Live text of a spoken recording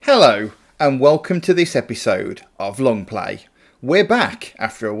Hello, and welcome to this episode of Long Play. We're back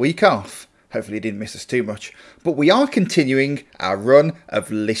after a week off. Hopefully you didn't miss us too much, but we are continuing our run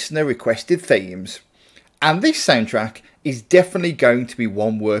of listener requested themes. And this soundtrack is definitely going to be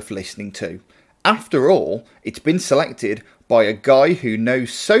one worth listening to. After all, it's been selected by a guy who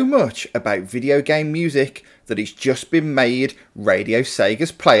knows so much about video game music that he's just been made Radio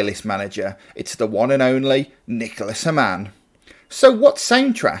Sega's playlist manager. It's the one and only Nicholas Hamann. So what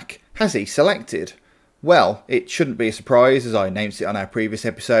soundtrack has he selected? Well, it shouldn't be a surprise as I announced it on our previous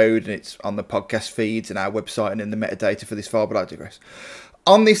episode and it's on the podcast feeds and our website and in the metadata for this file, but I digress.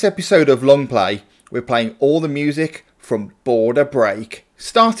 On this episode of Long Play, we're playing all the music from Border Break,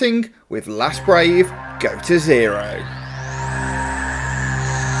 starting with Last Brave, Go to Zero.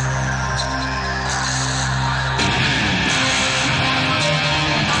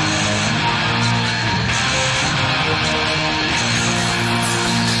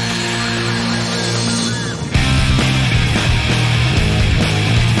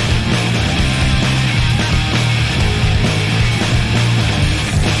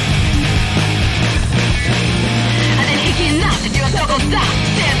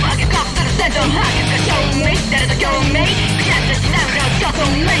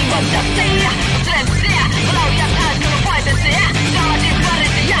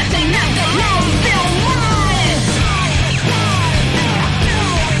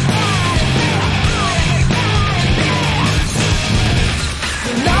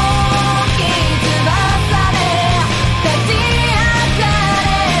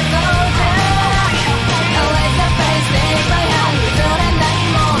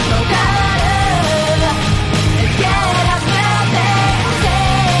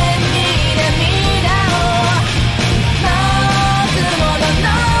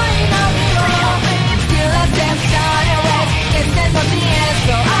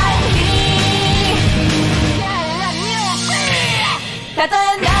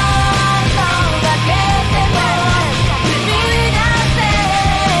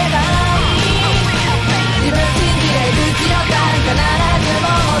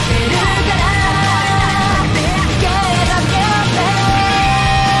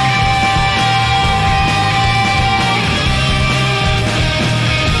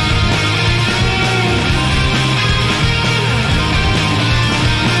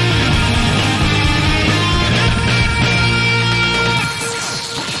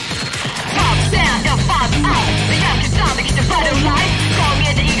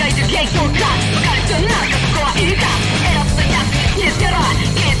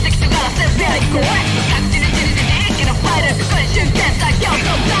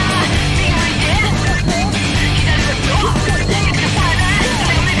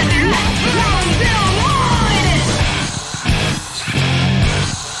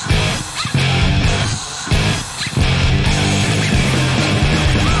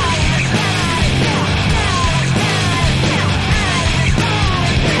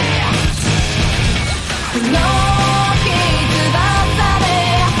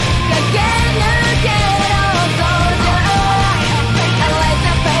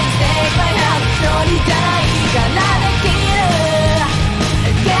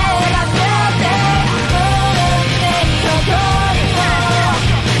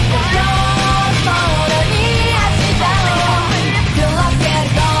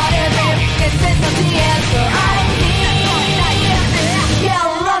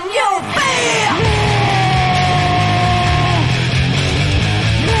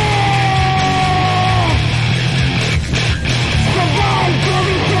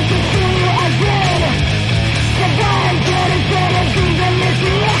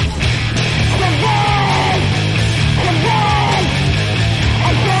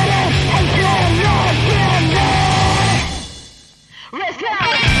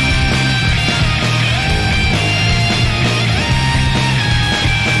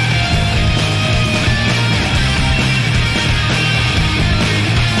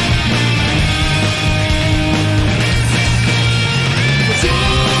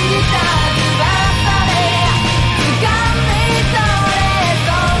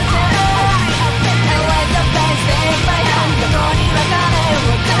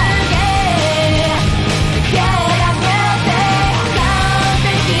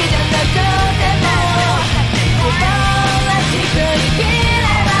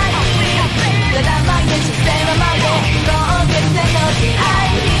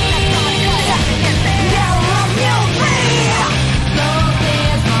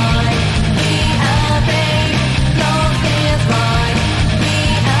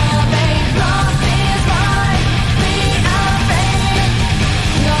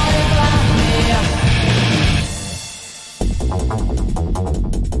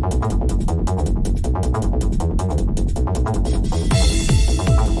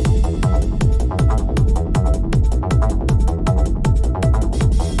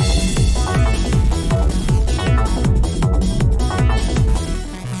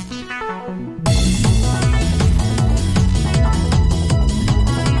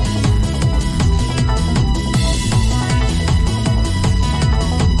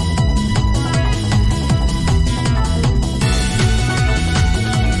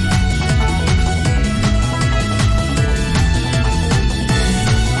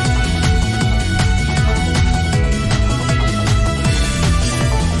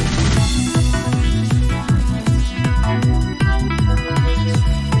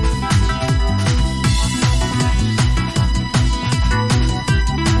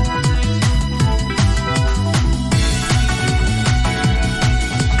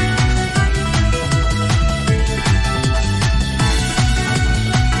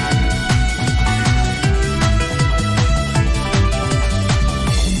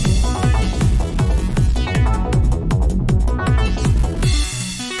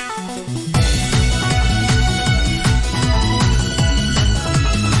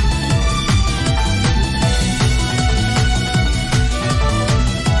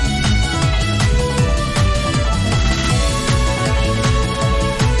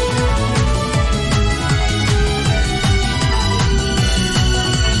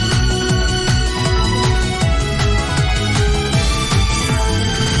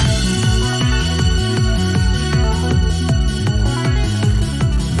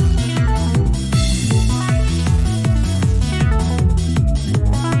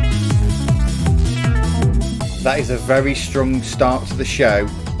 that is a very strong start to the show.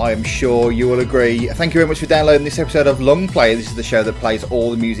 I am sure you will agree. Thank you very much for downloading this episode of Long Play. This is the show that plays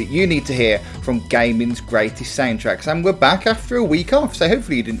all the music you need to hear from gaming's greatest soundtracks. And we're back after a week off, so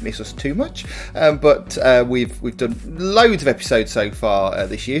hopefully you didn't miss us too much. But we've done loads of episodes so far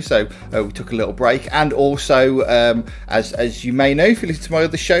this year, so we took a little break. And also, as you may know, if you listen to my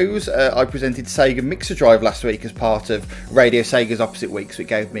other shows, I presented Sega Mixer Drive last week as part of Radio Sega's Opposite Week, so it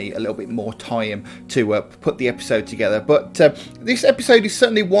gave me a little bit more time to put the episode together. But this episode is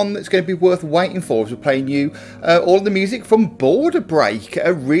certainly one that's going to be worth waiting for, as we're playing you all of the music from Border Break,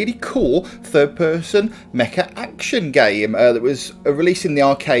 a really cool third-person mecha action game that was released in the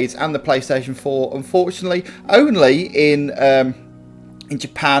arcades and the PlayStation 4, unfortunately only in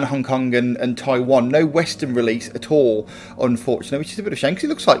Japan, Hong Kong and Taiwan. No Western release at all, unfortunately, which is a bit of a shame because it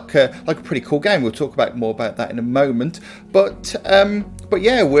looks like a pretty cool game. We'll talk more about that in a moment. But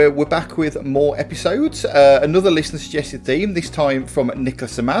yeah, we're back with more episodes. Another listener suggested theme, this time from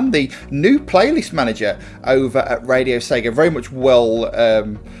Nicholas Aman, the new playlist manager over at Radio Sega. Very much well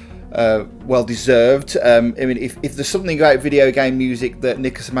deserved. I mean, if there's something about video game music that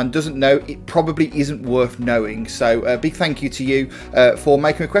Nicholas Aman doesn't know, it probably isn't worth knowing. So big thank you to you for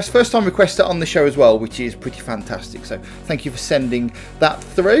making a request. First time requester on the show as well, which is pretty fantastic. So thank you for sending that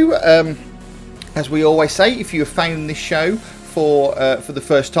through. As we always say, if you have found this show for the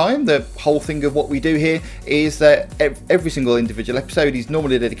first time, the whole thing of what we do here is that every single individual episode is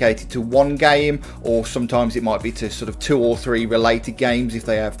normally dedicated to one game, or sometimes it might be to sort of 2 or 3 related games if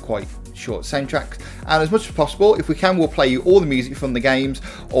they have quite short soundtracks. And as much as possible, if we can, we'll play you all the music from the games,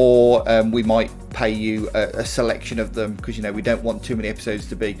 or we might pay you a selection of them, because we don't want too many episodes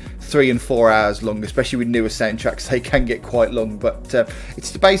to be 3 and 4 hours long, especially with newer soundtracks. They can get quite long, but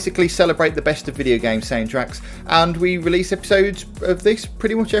it's to basically celebrate the best of video game soundtracks, and we release episodes of this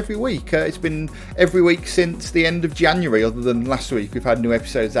pretty much every week. It's been every week since the end of January, other than last week we've had new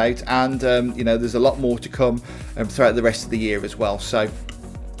episodes out, and there's a lot more to come throughout the rest of the year as well. So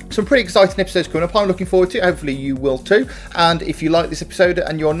some pretty exciting episodes coming up. I'm looking forward to it. Hopefully you will too. And if you like this episode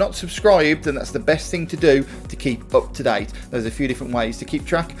and you're not subscribed, then that's the best thing to do to keep up to date. There's a few different ways to keep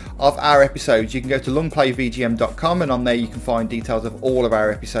track of our episodes. You can go to longplayvgm.com, and on there you can find details of all of our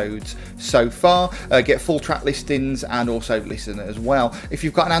episodes so far. Get full track listings and also listen as well. If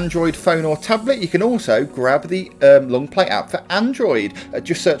you've got an Android phone or tablet, you can also grab the Longplay app for Android.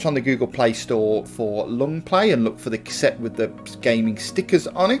 Just search on the Google Play Store for Longplay and look for the cassette with the gaming stickers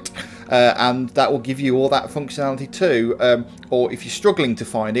on it. And that will give you all that functionality too. Or if you're struggling to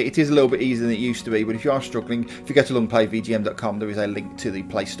find it, it is a little bit easier than it used to be, but if you are struggling, if you go to longplayvgm.com, there is a link to the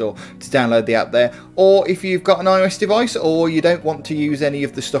Play Store to download the app there. Or if you've got an iOS device, or you don't want to use any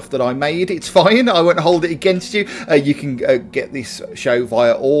of the stuff that I made, it's fine. I won't hold it against you. You can get this show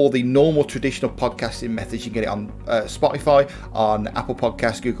via all the normal traditional podcasting methods. You can get it on Spotify, on Apple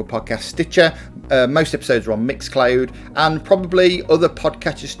Podcasts, Google Podcasts, Stitcher. Most episodes are on Mixcloud, and probably other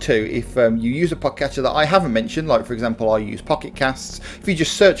podcatchers too. If you use a podcatcher that I haven't mentioned, like for example I use Pocket Casts, if you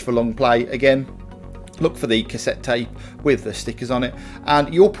just search for Long Play, again, look for the cassette tape with the stickers on it,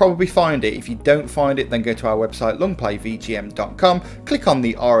 and you'll probably find it. If you don't find it, then go to our website longplayvgm.com, click on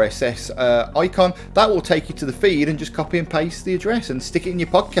the RSS icon. That will take you to the feed, and just copy and paste the address and stick it in your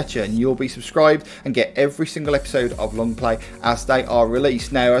podcatcher, and you'll be subscribed and get every single episode of Long Play as they are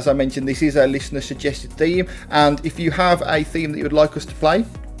released. Now, as I mentioned, this is a listener suggested theme, and if you have a theme that you would like us to play,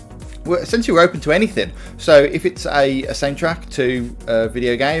 we're open to anything. So if it's a soundtrack to a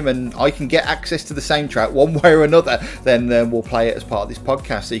video game and I can get access to the soundtrack one way or another, then we'll play it as part of this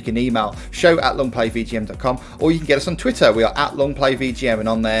podcast. So you can email show@longplayvgm.com, or you can get us on Twitter. We are @longplayvgm, and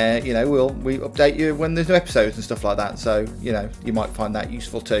on there, we update you when there's new episodes and stuff like that. So you might find that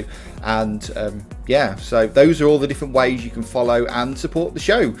useful too. And so those are all the different ways you can follow and support the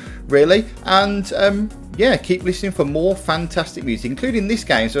show, really. And keep listening for more fantastic music, including this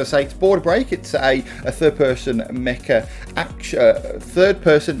game. So I say it's Border Break. It's a third-person mecha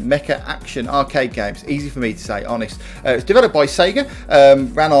action arcade game. It's easy for me to say, honest. It's developed by Sega,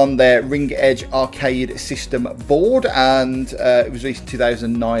 ran on their Ring Edge arcade system board, and it was released in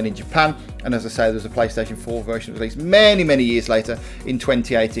 2009 in Japan. And as I say, there's a PlayStation 4 version released many, many years later in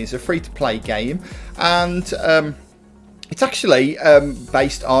 2018. It's a free-to-play game, and it's actually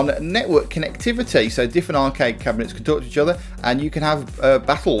based on network connectivity, so different arcade cabinets can talk to each other, and you can have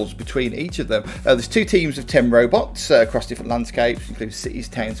battles between each of them. There's 2 teams of 10 robots across different landscapes, including cities,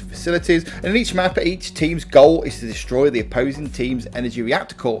 towns and facilities, and in each map, each team's goal is to destroy the opposing team's energy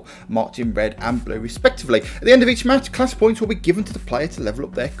reactor core, marked in red and blue respectively. At the end of each match, class points will be given to the player to level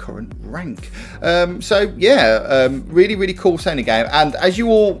up their current rank. Really, really cool sounding game, and as you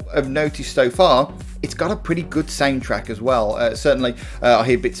all have noticed so far, it's got a pretty good soundtrack as well. Certainly, I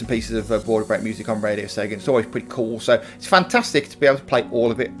hear bits and pieces of Border Break music on Radio Sega. It's always pretty cool, so it's fantastic to be able to play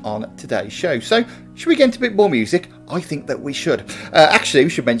all of it on today's show. So, should we get into a bit more music? I think that we should. Actually, we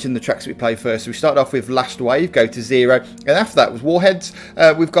should mention the tracks we play first. So we started off with Last Wave, Go to Zero, and after that was Warheads.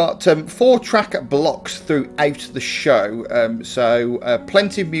 We've got 4 track blocks throughout the show, so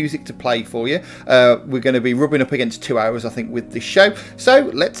plenty of music to play for you. We're going to be rubbing up against 2 hours, I think, with this show. So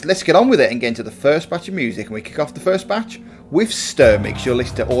let's get on with it and get into the first batch of music. And we kick off the first batch with Stir Mix. You'll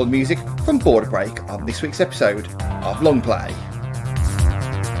listen to all the music from Border Break on this week's episode of Long Play.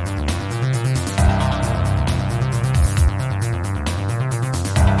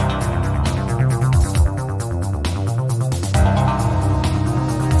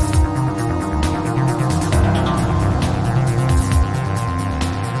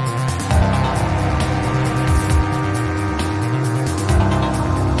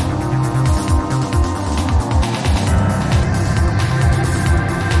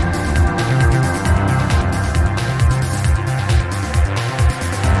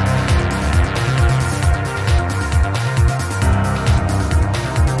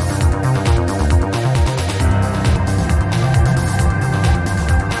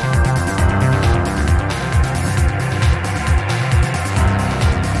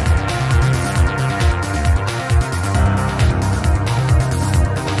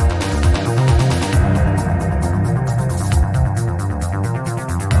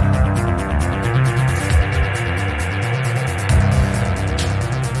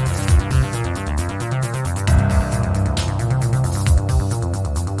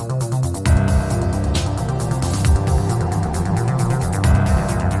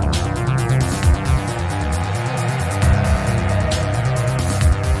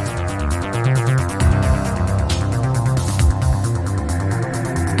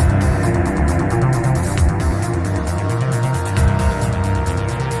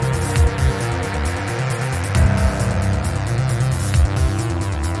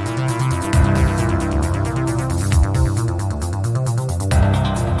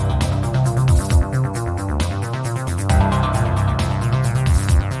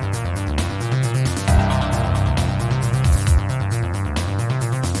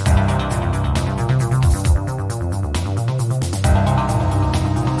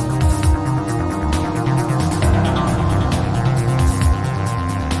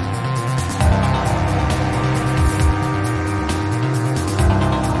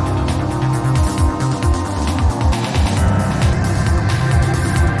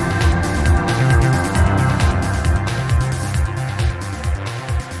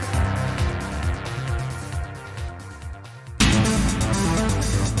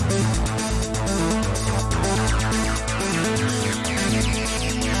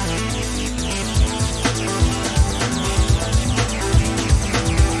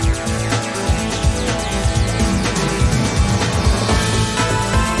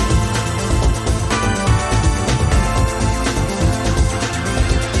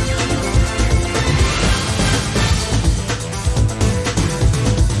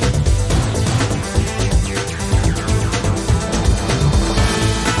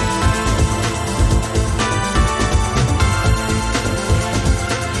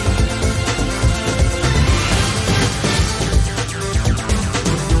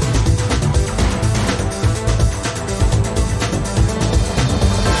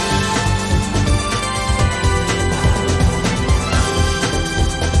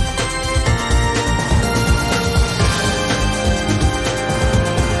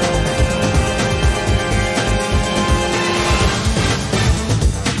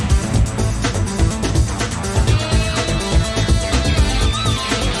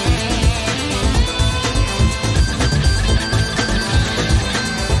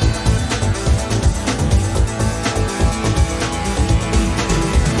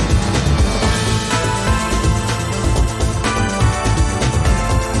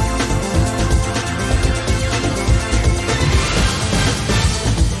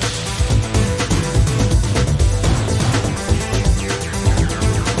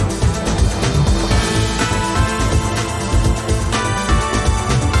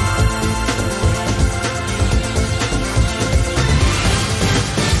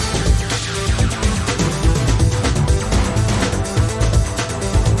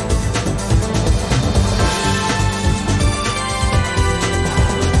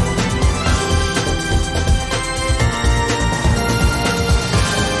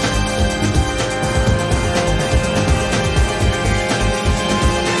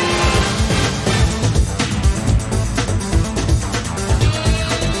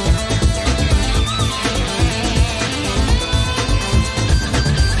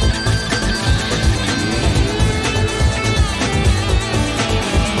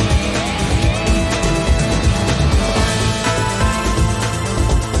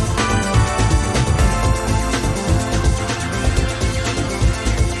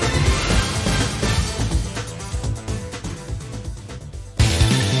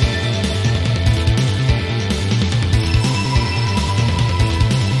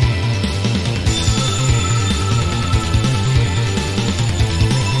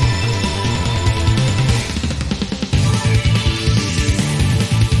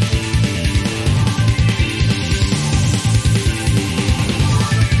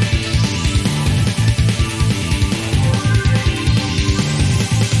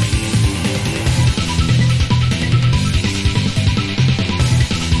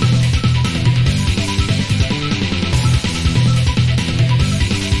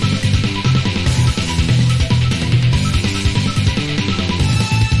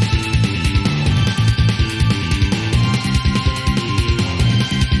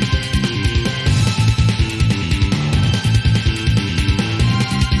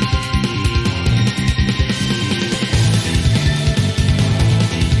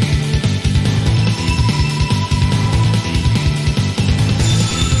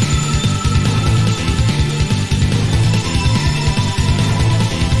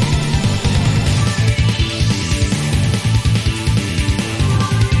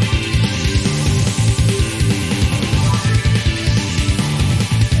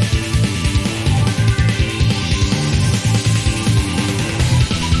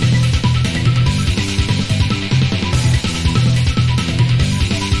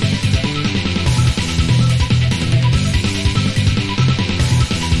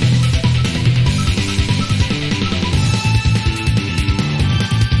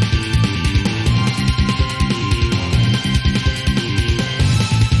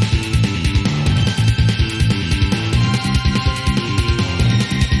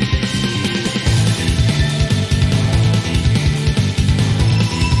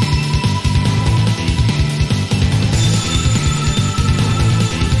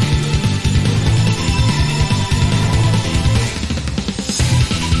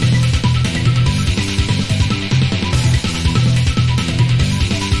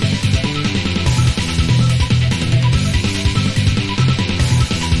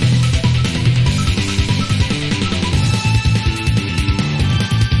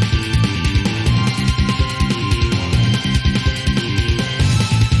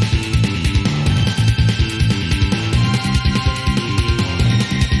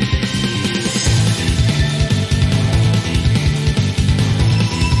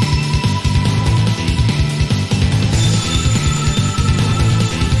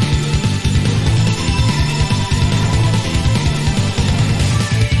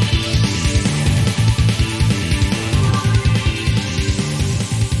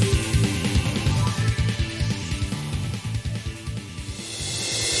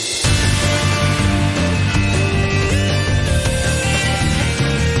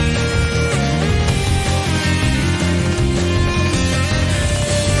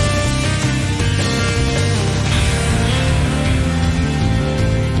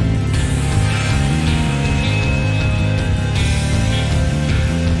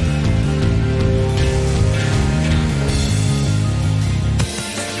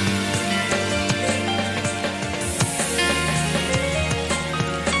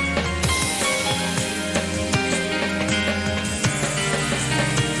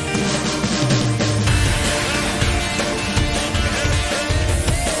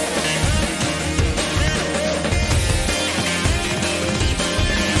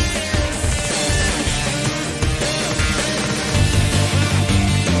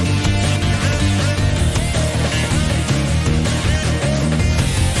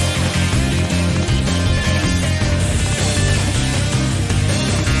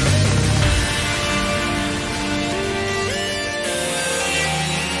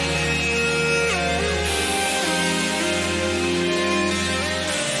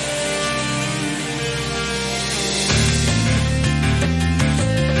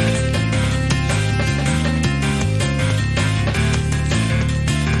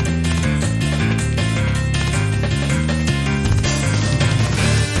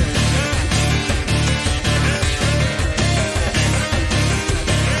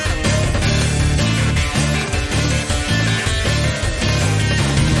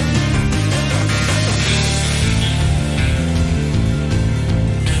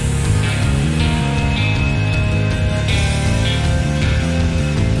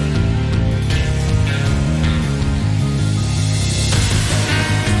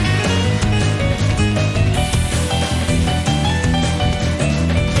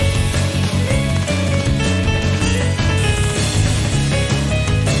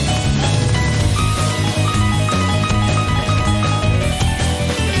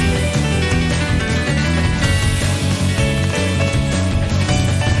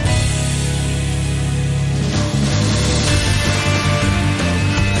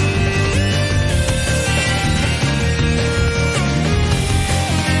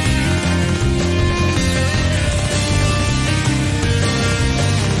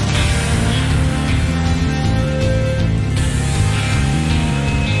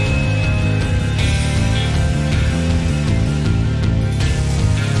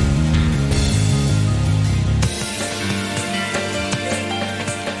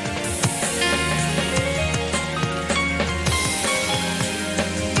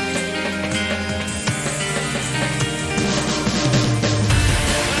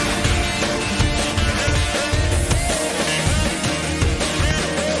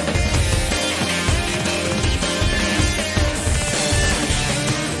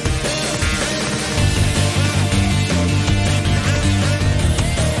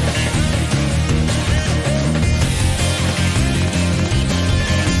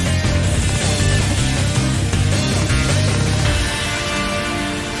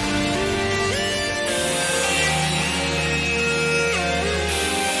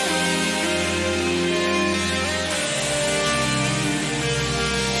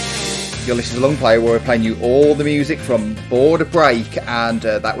 You're listening to Long Play, where we're playing you all the music from Border Break, and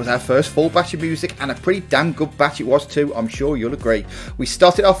that was our first full batch of music, and a pretty damn good batch it was too, I'm sure you'll agree. We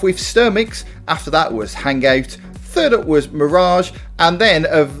started off with Stirmix, after that was Hangout, third up was Mirage, and then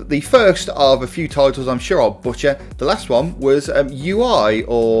of the first of a few titles I'm sure I'll butcher, the last one was UI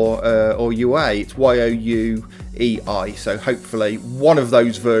or UA, it's YOUEI, so hopefully one of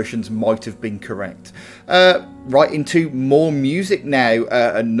those versions might have been correct. Right into more music now,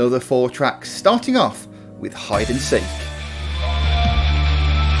 another 4 tracks, starting off with Hide and Seek.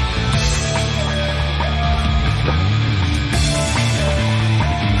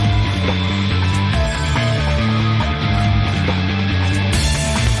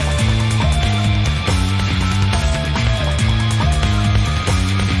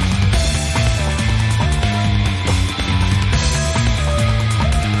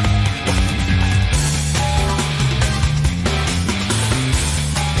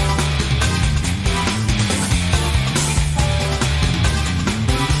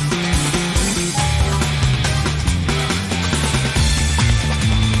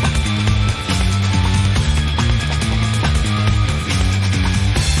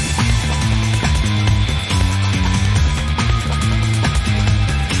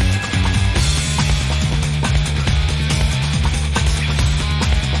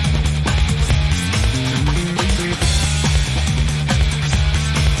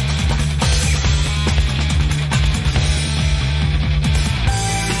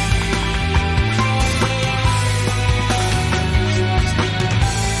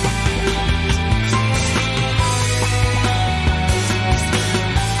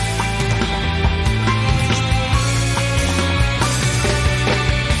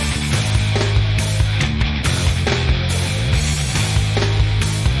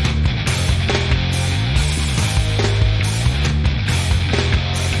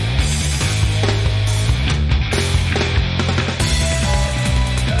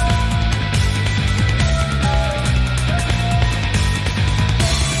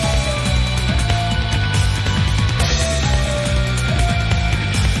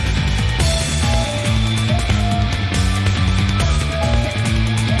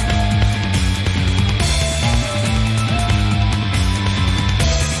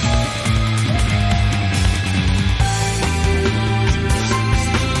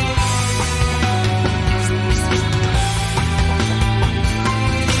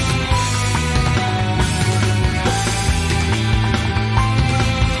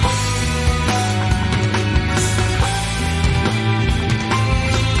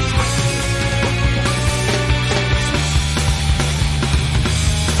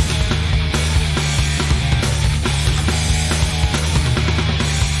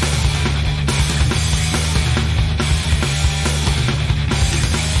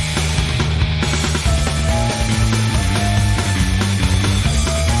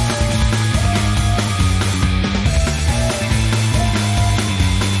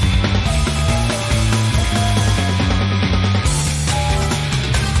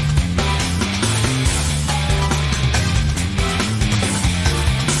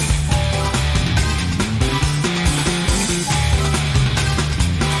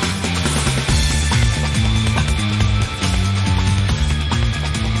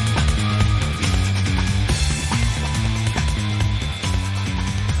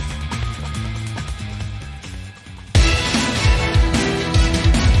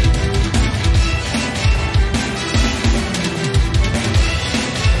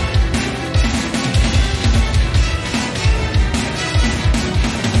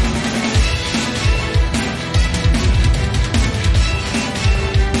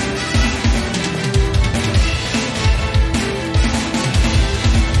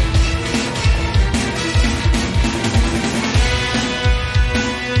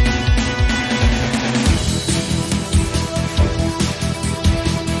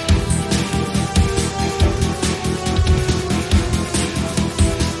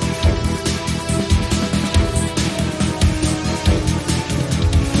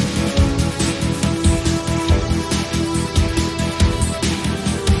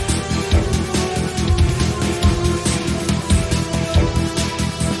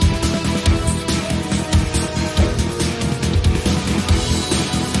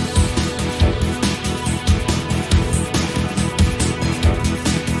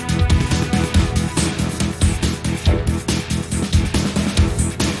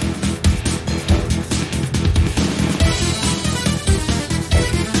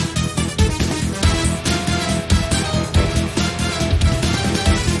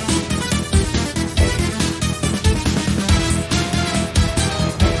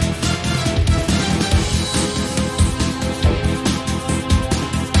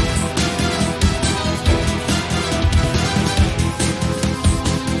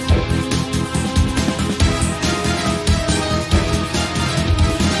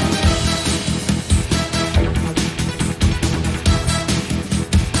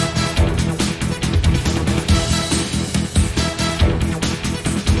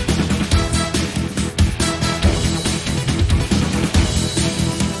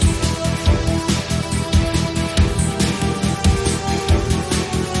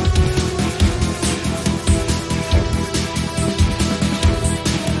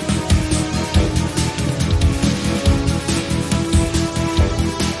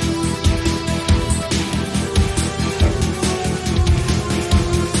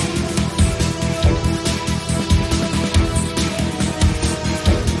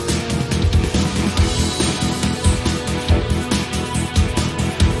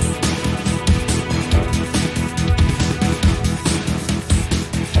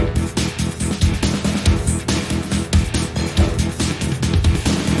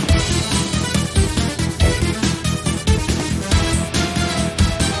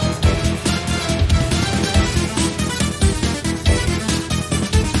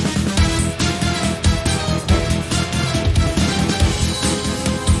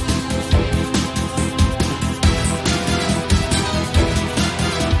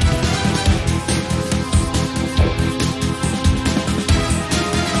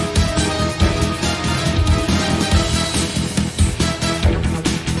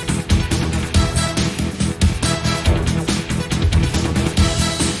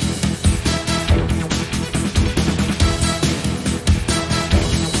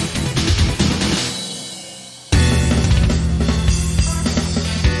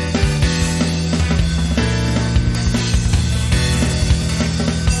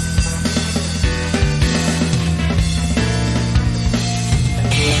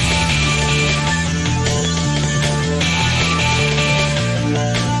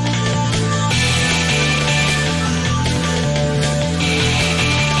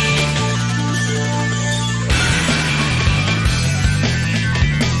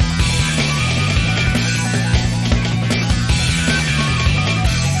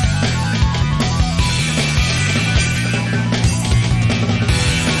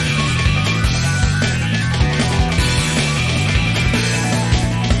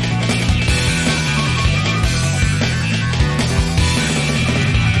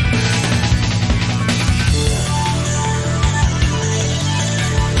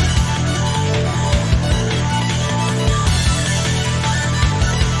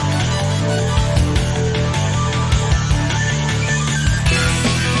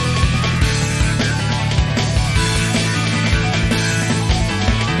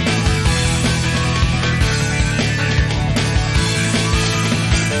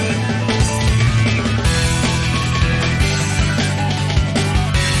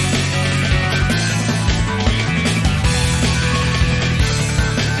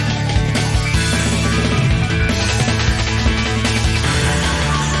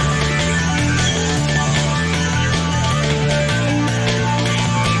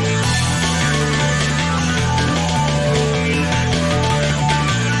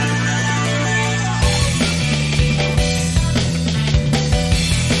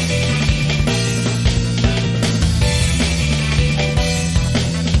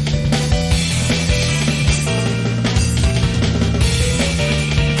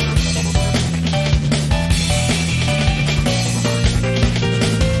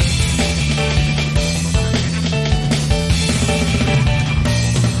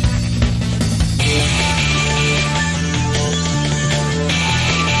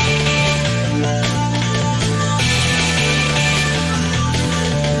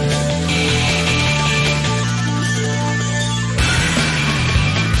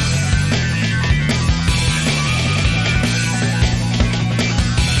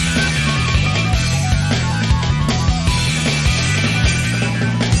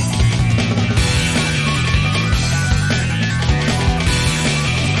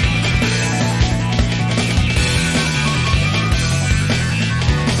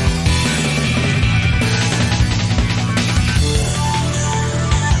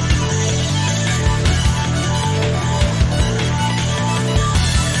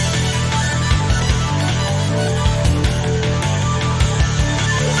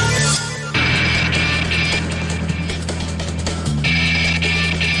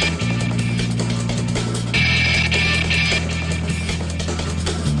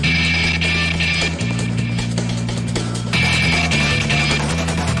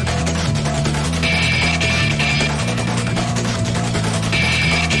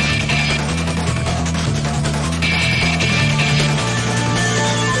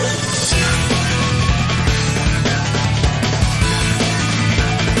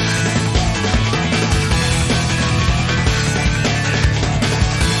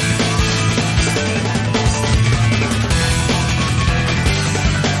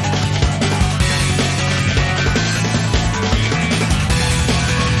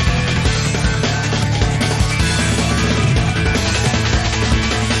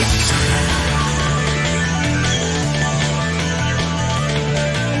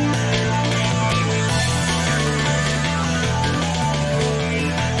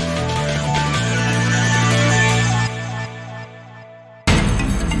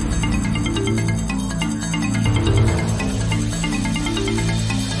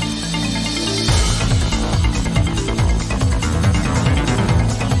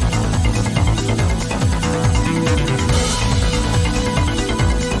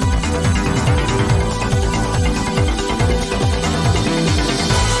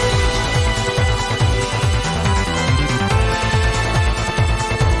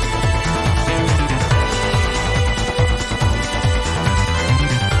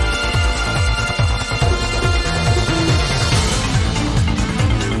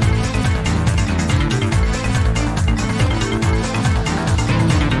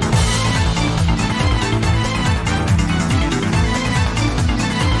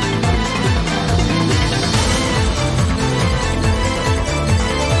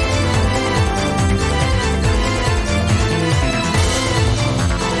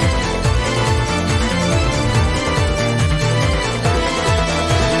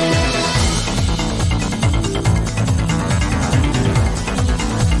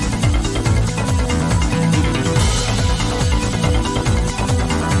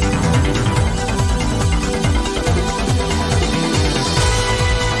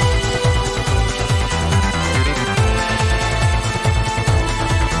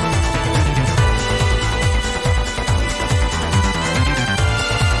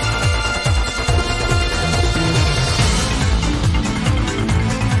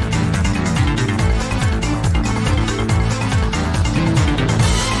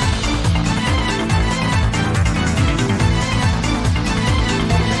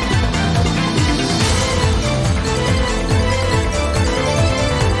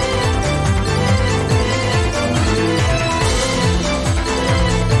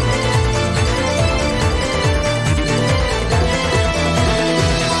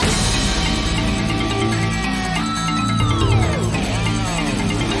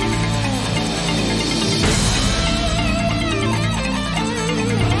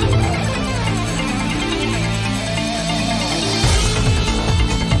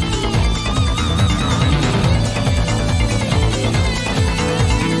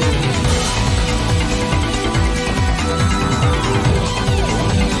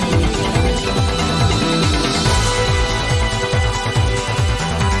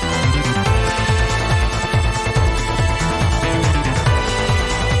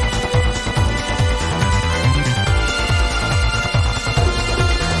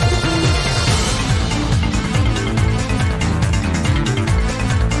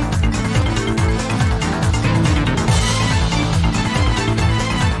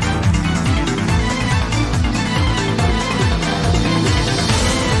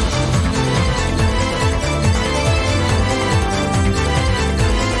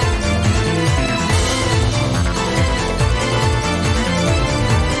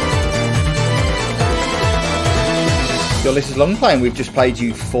 sure this is long play, and we've just played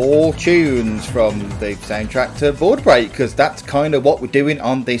you 4 tunes from the soundtrack to Board Break, because that's kind of what we're doing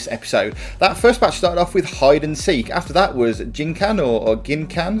on this episode. That first batch started off with Hide and Seek. After that was Ginkan or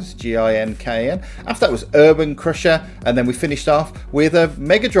Ginkans, G-I-N-K-N. After that was Urban Crusher, and then we finished off with a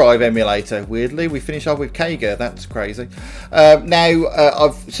Mega Drive emulator. Weirdly, we finished off with Kega. That's crazy. Now,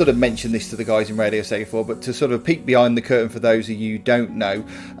 I've sort of mentioned this to the guys in Radio Sega 4, but to sort of peek behind the curtain for those of you who don't know,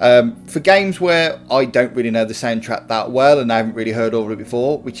 for games where I don't really know the soundtrack that well and I haven't really heard all of it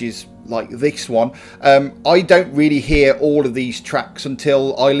before, which is like this one, I don't really hear all of these tracks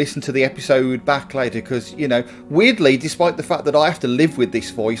until I listen to the episode back later, because, you know, weirdly, despite the fact that I have to live with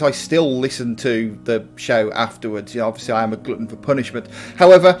this voice, I still listen to the show afterwards. You know, obviously I am a glutton for punishment.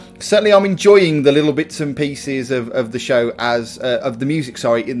 However, certainly I'm enjoying the little bits and pieces of the show, as of the music,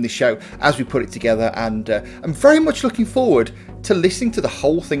 sorry, in the show as we put it together, and I'm very much looking forward to listening to the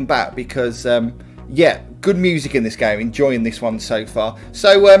whole thing back, because yeah, good music in this game. Enjoying this one so far.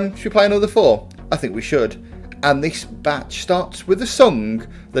 So, should we play another 4? I think we should. And this batch starts with a song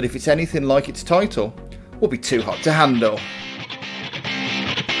that, if it's anything like its title, will be too hot to handle.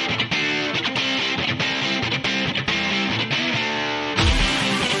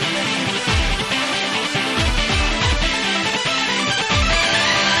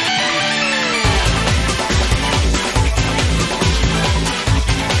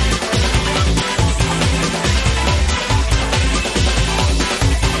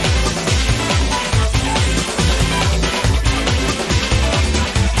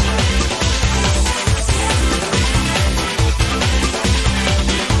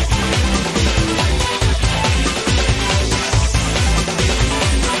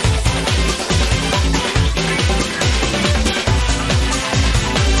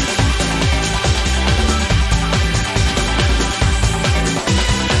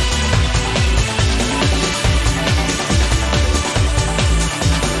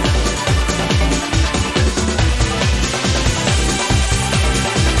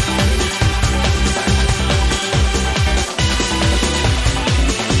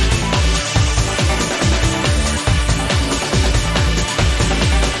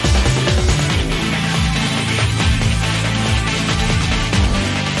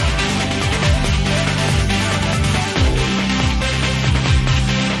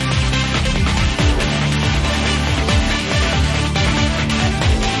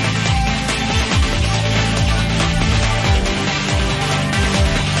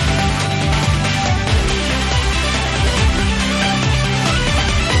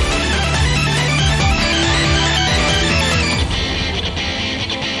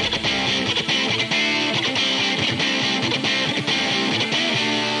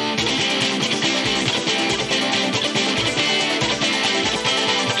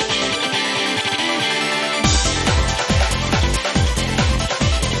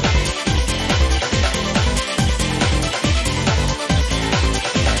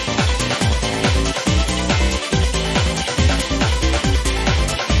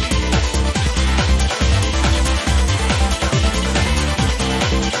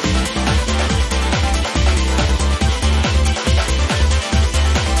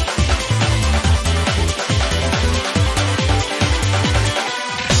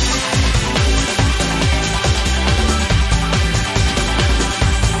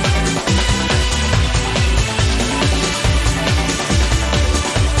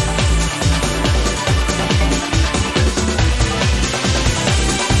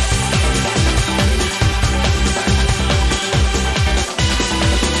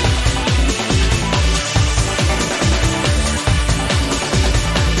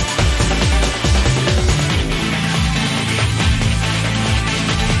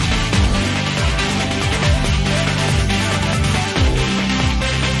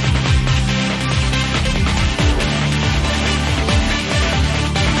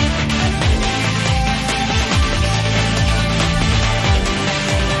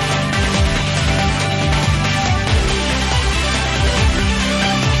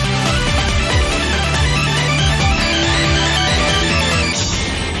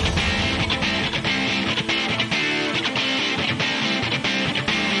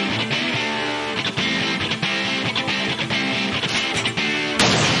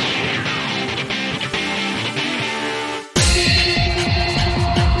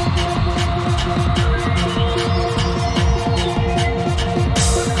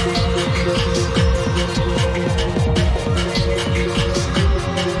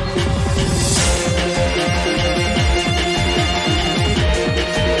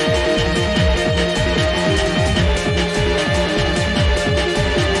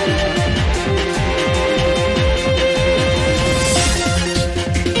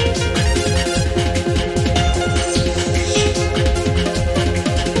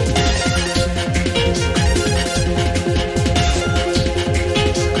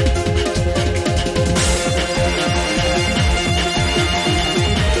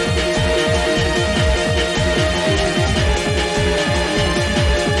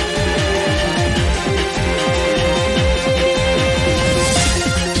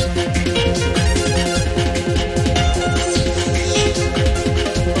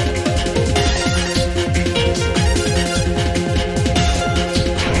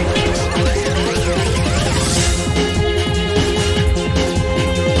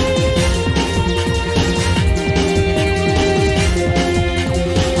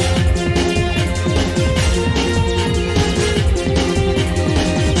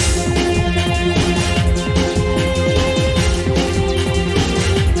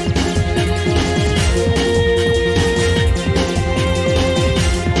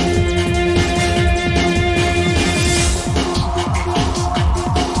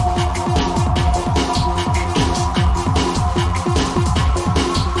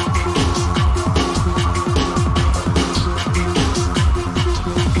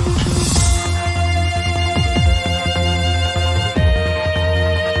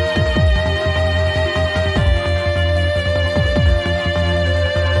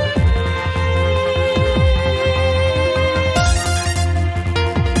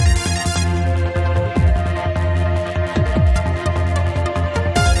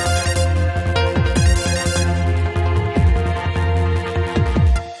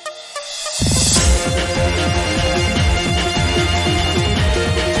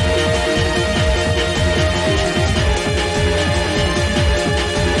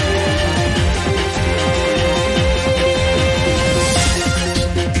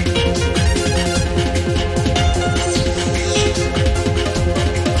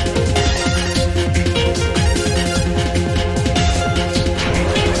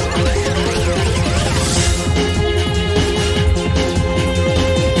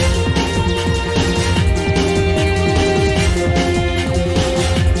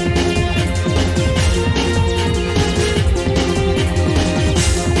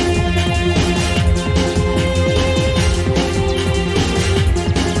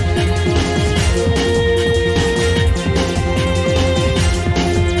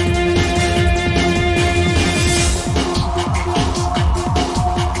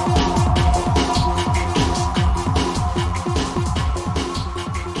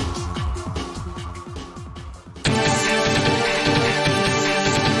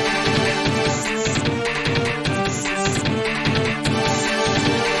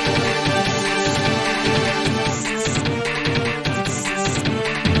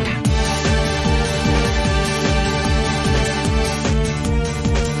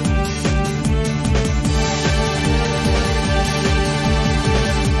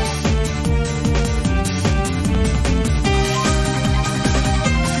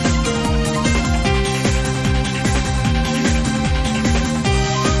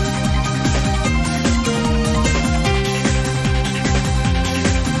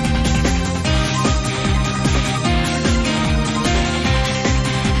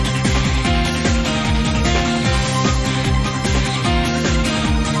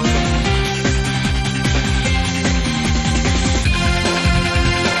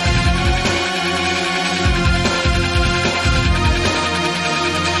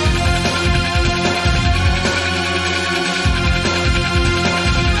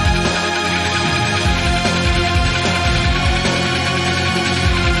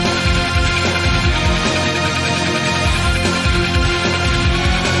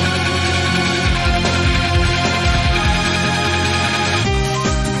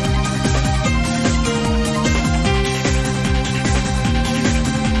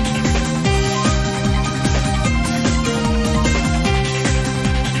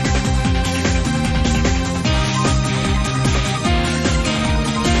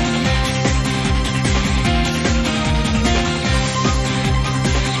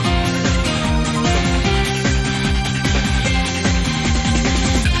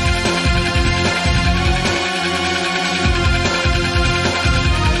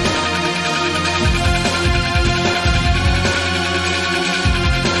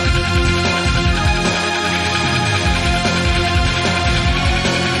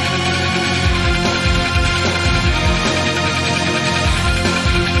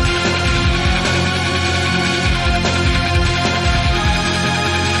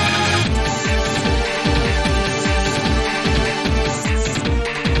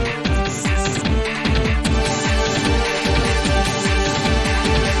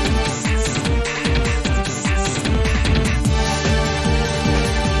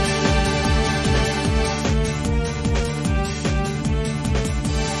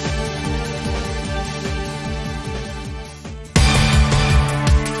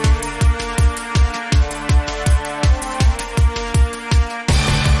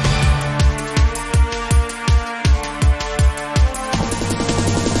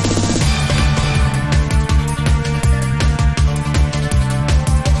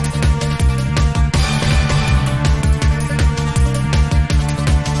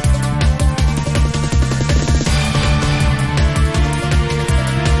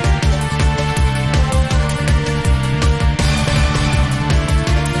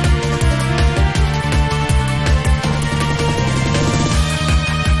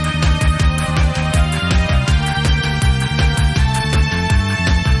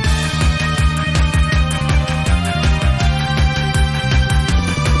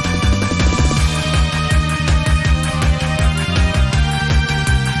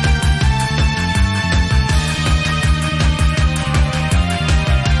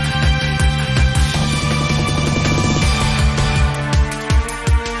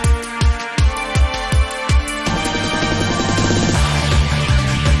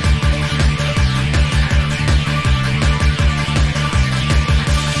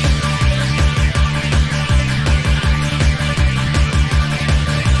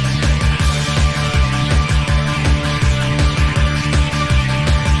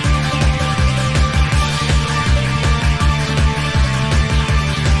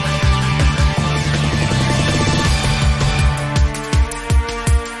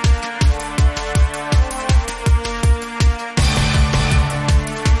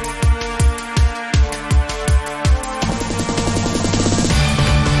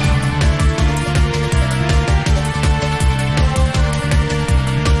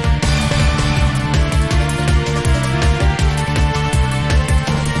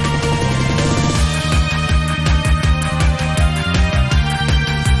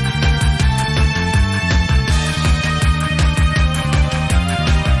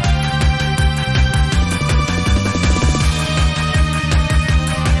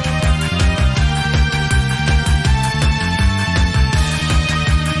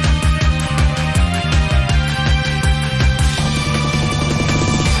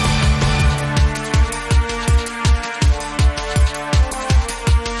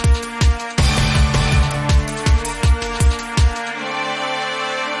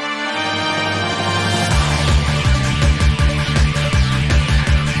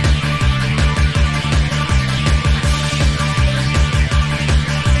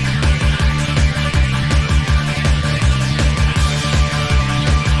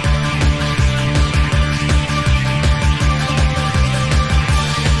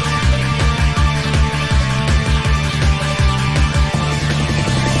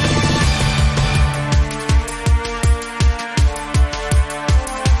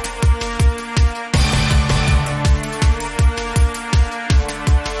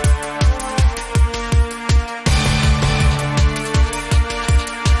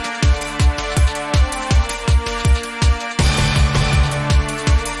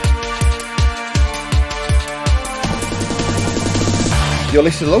 you're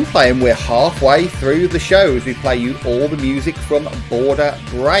listening to Long Play, and we're halfway through the show as we play you all the music from Border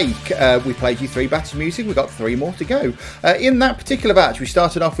Break. We played you 3 batches of music, we've got 3 more to go. In that particular batch, we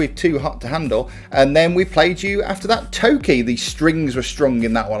started off with Too Hot to Handle, and then we played you, after that, Toki. The strings were strung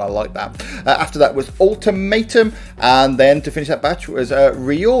in that one, I like that. After that was Ultimatum, and then to finish that batch was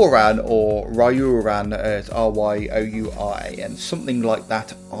Ryuran, or Ryuran, Ryouran, something like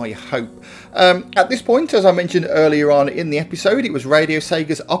that, I hope. At this point, as I mentioned earlier on in the episode, it was Radio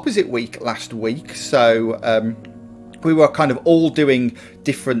Sega's opposite week last week, so we were kind of all doing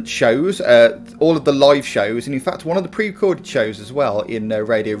different shows, all of the live shows, and in fact one of the pre-recorded shows as well in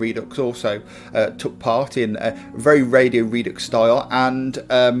Radio Redux also took part in a very Radio Redux style,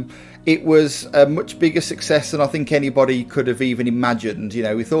 and it was a much bigger success than I think anybody could have even imagined. You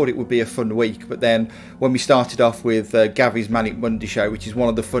know, we thought it would be a fun week, but then when we started off with Gavy's Manic Monday show, which is one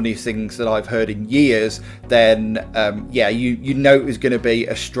of the funniest things that I've heard in years, then yeah, you know it was going to be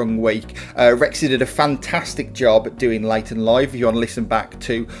a strong week. Rexy did a fantastic job at doing Late and Live. If you want to listen back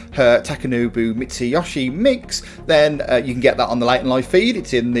to her Takanobu Mitsuyoshi mix, then you can get that on the Late and Live feed.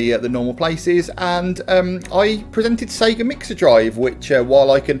 It's in the normal places, and I presented Sega Mixer Drive, which while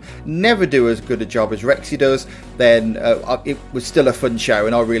I can never do as good a job as Rexy does, then it was still a fun show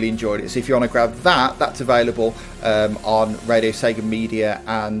and I really enjoyed it. So if you want to grab that, that's available on Radio Sega Media,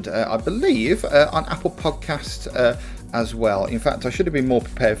 and I believe on Apple Podcasts as well. In fact, I should have been more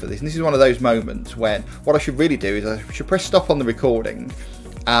prepared for this, and this is one of those moments when what I should really do is I should press stop on the recording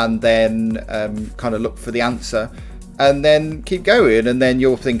and then kind of look for the answer and then keep going, and then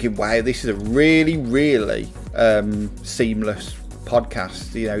you're thinking, wow, this is a really seamless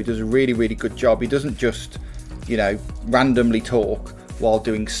podcast. You know, he does a really good job. He doesn't just, you know, randomly talk while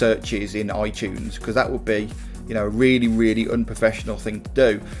doing searches in iTunes, because that would be, you know, a really unprofessional thing to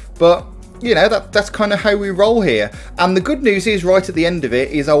do. But you know, that's kind of how we roll here. And the good news is, right at the end of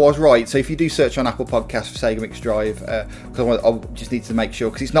it, is I was right. So if you do search on Apple Podcasts for Sega Mix Drive, because I just need to make sure,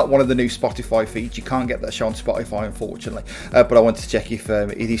 because it's not one of the new Spotify feeds. You can't get that show on Spotify, unfortunately. But I wanted to check if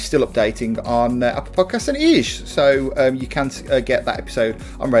it is still updating on Apple Podcasts, and it is. So you can get that episode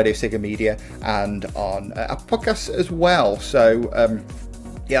on Radio Sega Media and on Apple Podcasts as well. So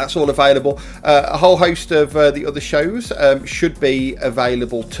yeah, that's all available. A whole host of the other shows should be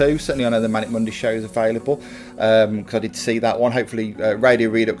available too. Certainly I know the Manic Monday show is available, because I did see that one. Hopefully Radio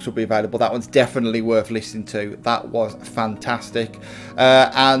Redux will be available. That one's definitely worth listening to. That was fantastic.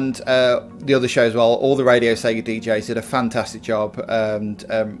 And the other show as well, all the Radio Sega DJs did a fantastic job. And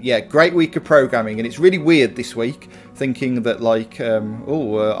yeah, great week of programming. And it's really weird this week, thinking that like,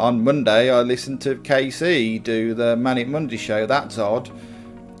 on Monday I listened to KC do the Manic Monday show. That's odd.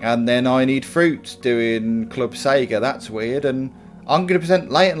 And then I Need Fruits doing Club Sega. That's weird. And I'm going to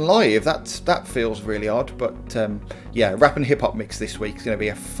present Late and Live. That feels really odd. But yeah, rap and hip hop mix this week is going to be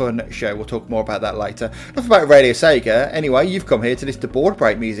a fun show. We'll talk more about that later. Enough about Radio Sega. Anyway, you've come here to listen to Border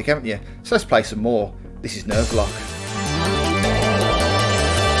Break music, haven't you? So let's play some more. This is Nerve Block.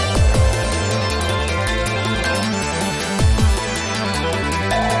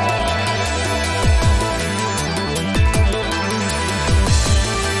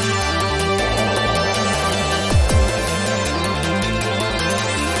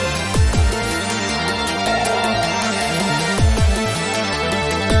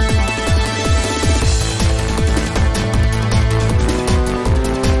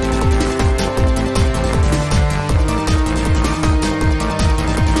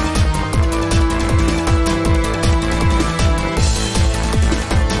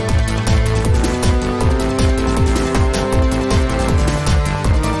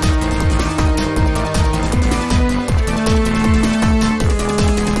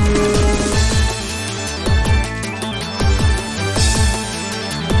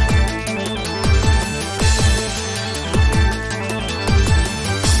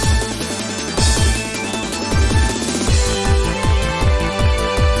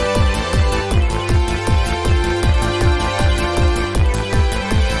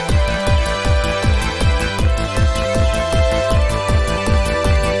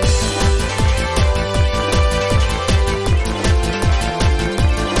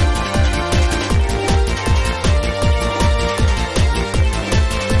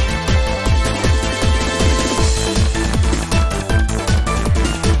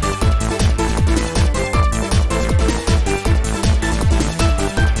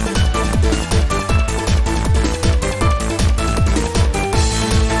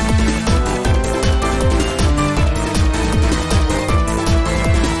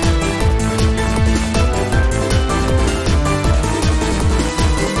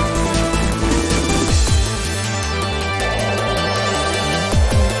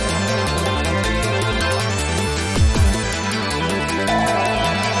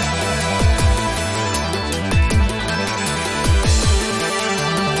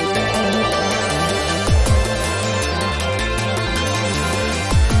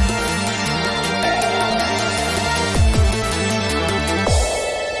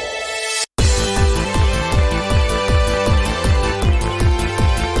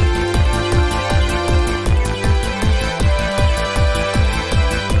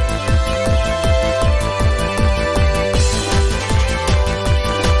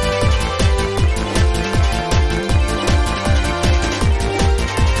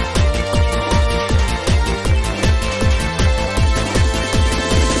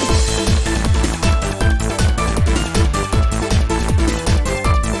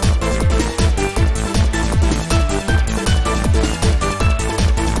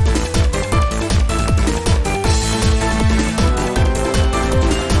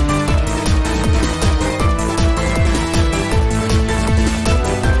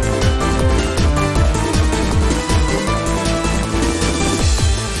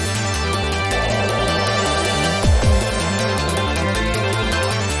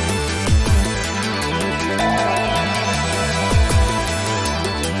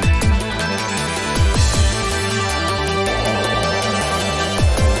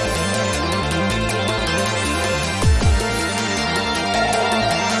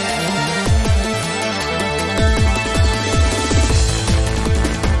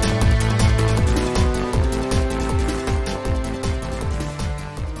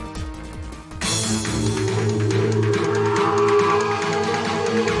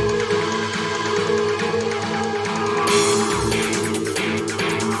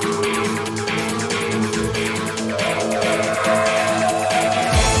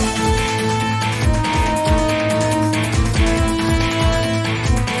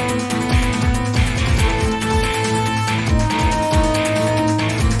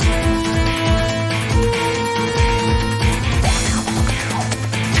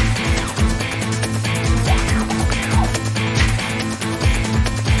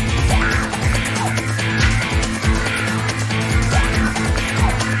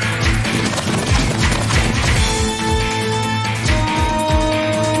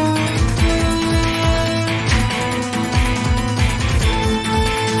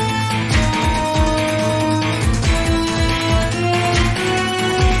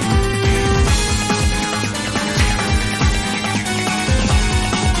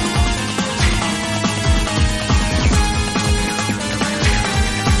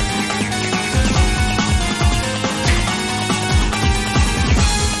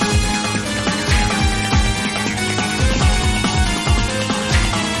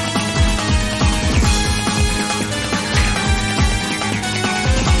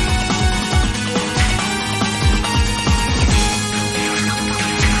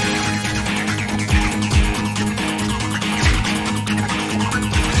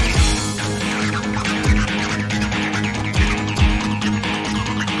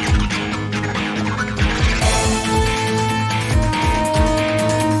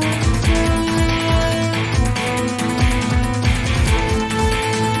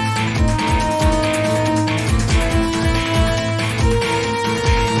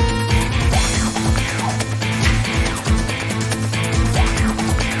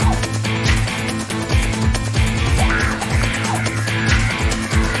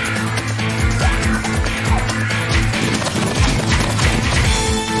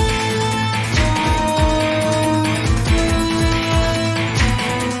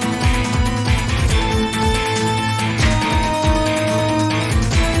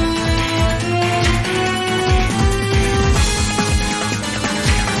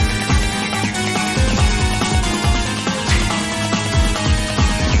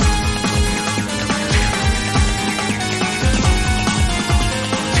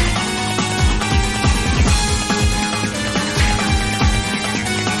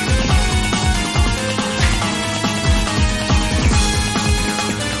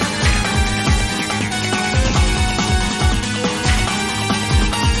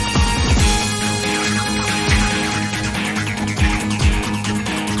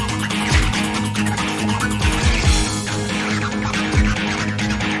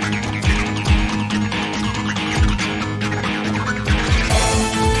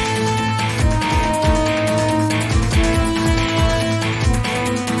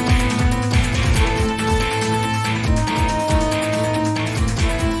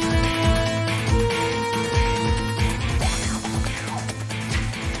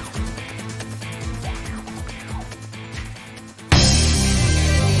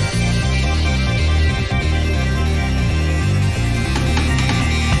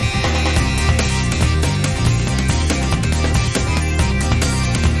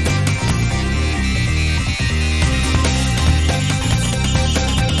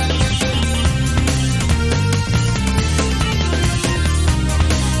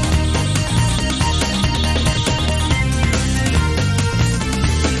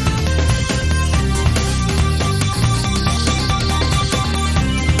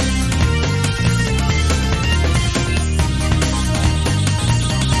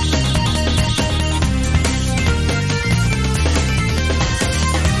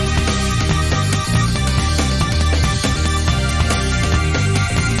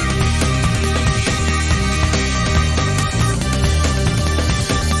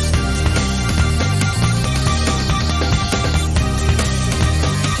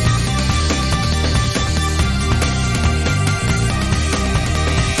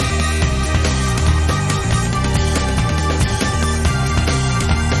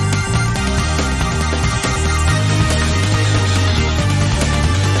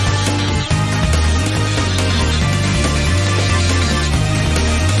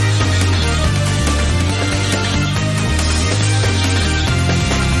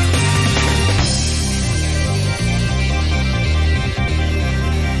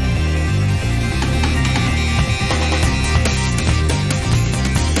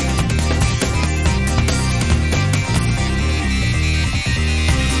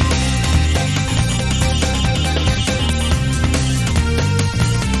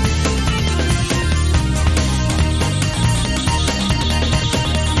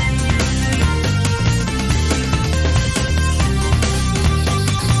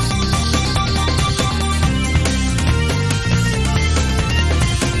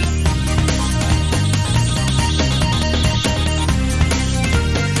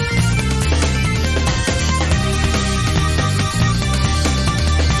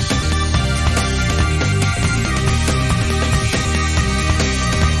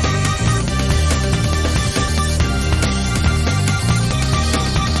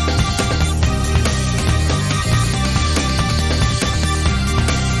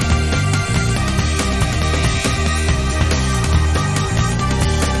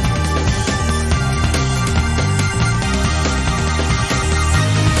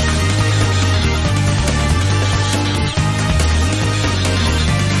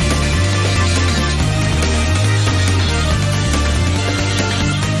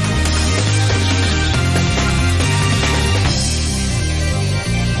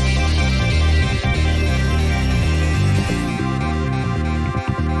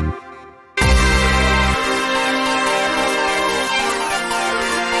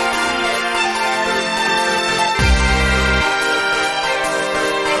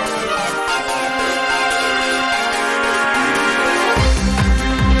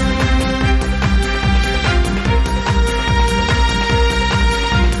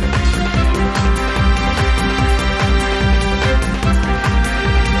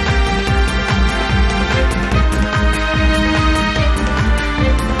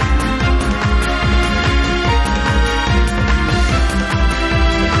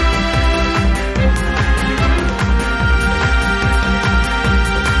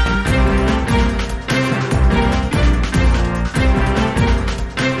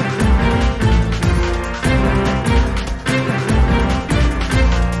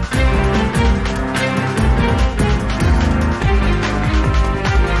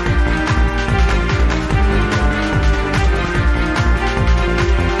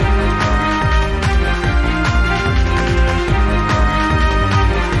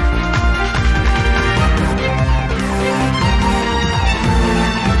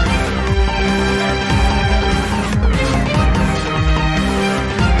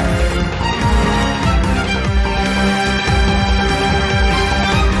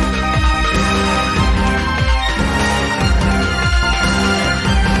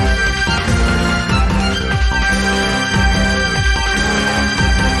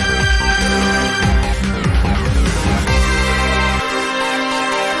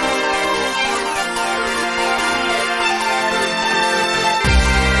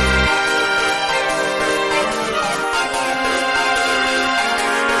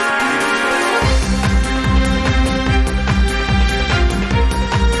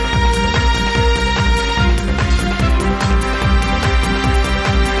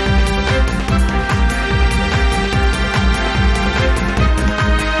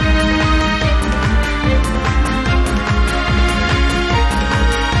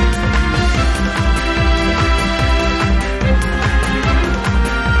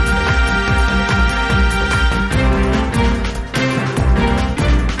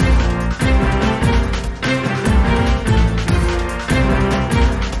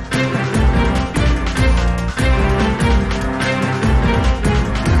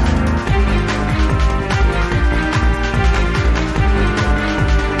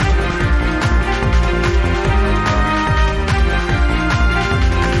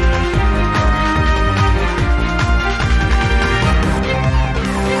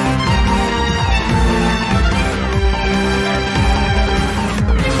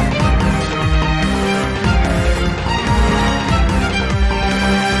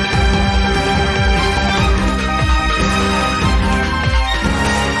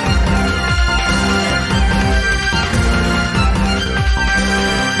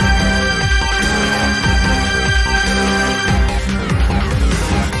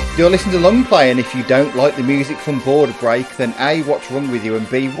 You're listening to Long Play, and if you don't like the music from Border Break, then A, what's wrong with you, and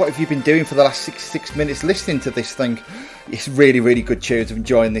B, what have you been doing for the last 6 minutes listening to this thing? It's really, really good tunes. I'm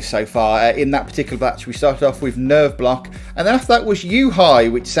enjoying this so far. In that particular batch, we started off with Nerve Block, and then after that was You High,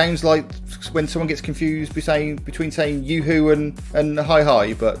 which sounds like when someone gets confused between saying Yoo-hoo and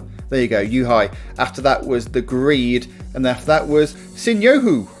Hi, but there you go, You High. After that was The Greed, and after that was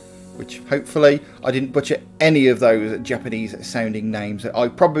Sinyohu, which hopefully I didn't butcher any of those Japanese sounding names. I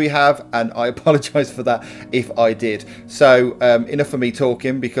probably have, and I apologise for that if I did. So enough for me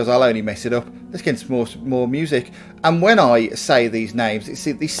talking, because I'll only mess it up. Let's get some more music. And when I say these names,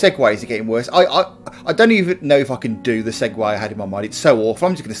 these segues are getting worse. I don't even know if I can do the segue I had in my mind. It's so awful.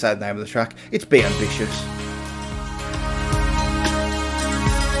 I'm just going to say the name of the track. It's Be Ambitious.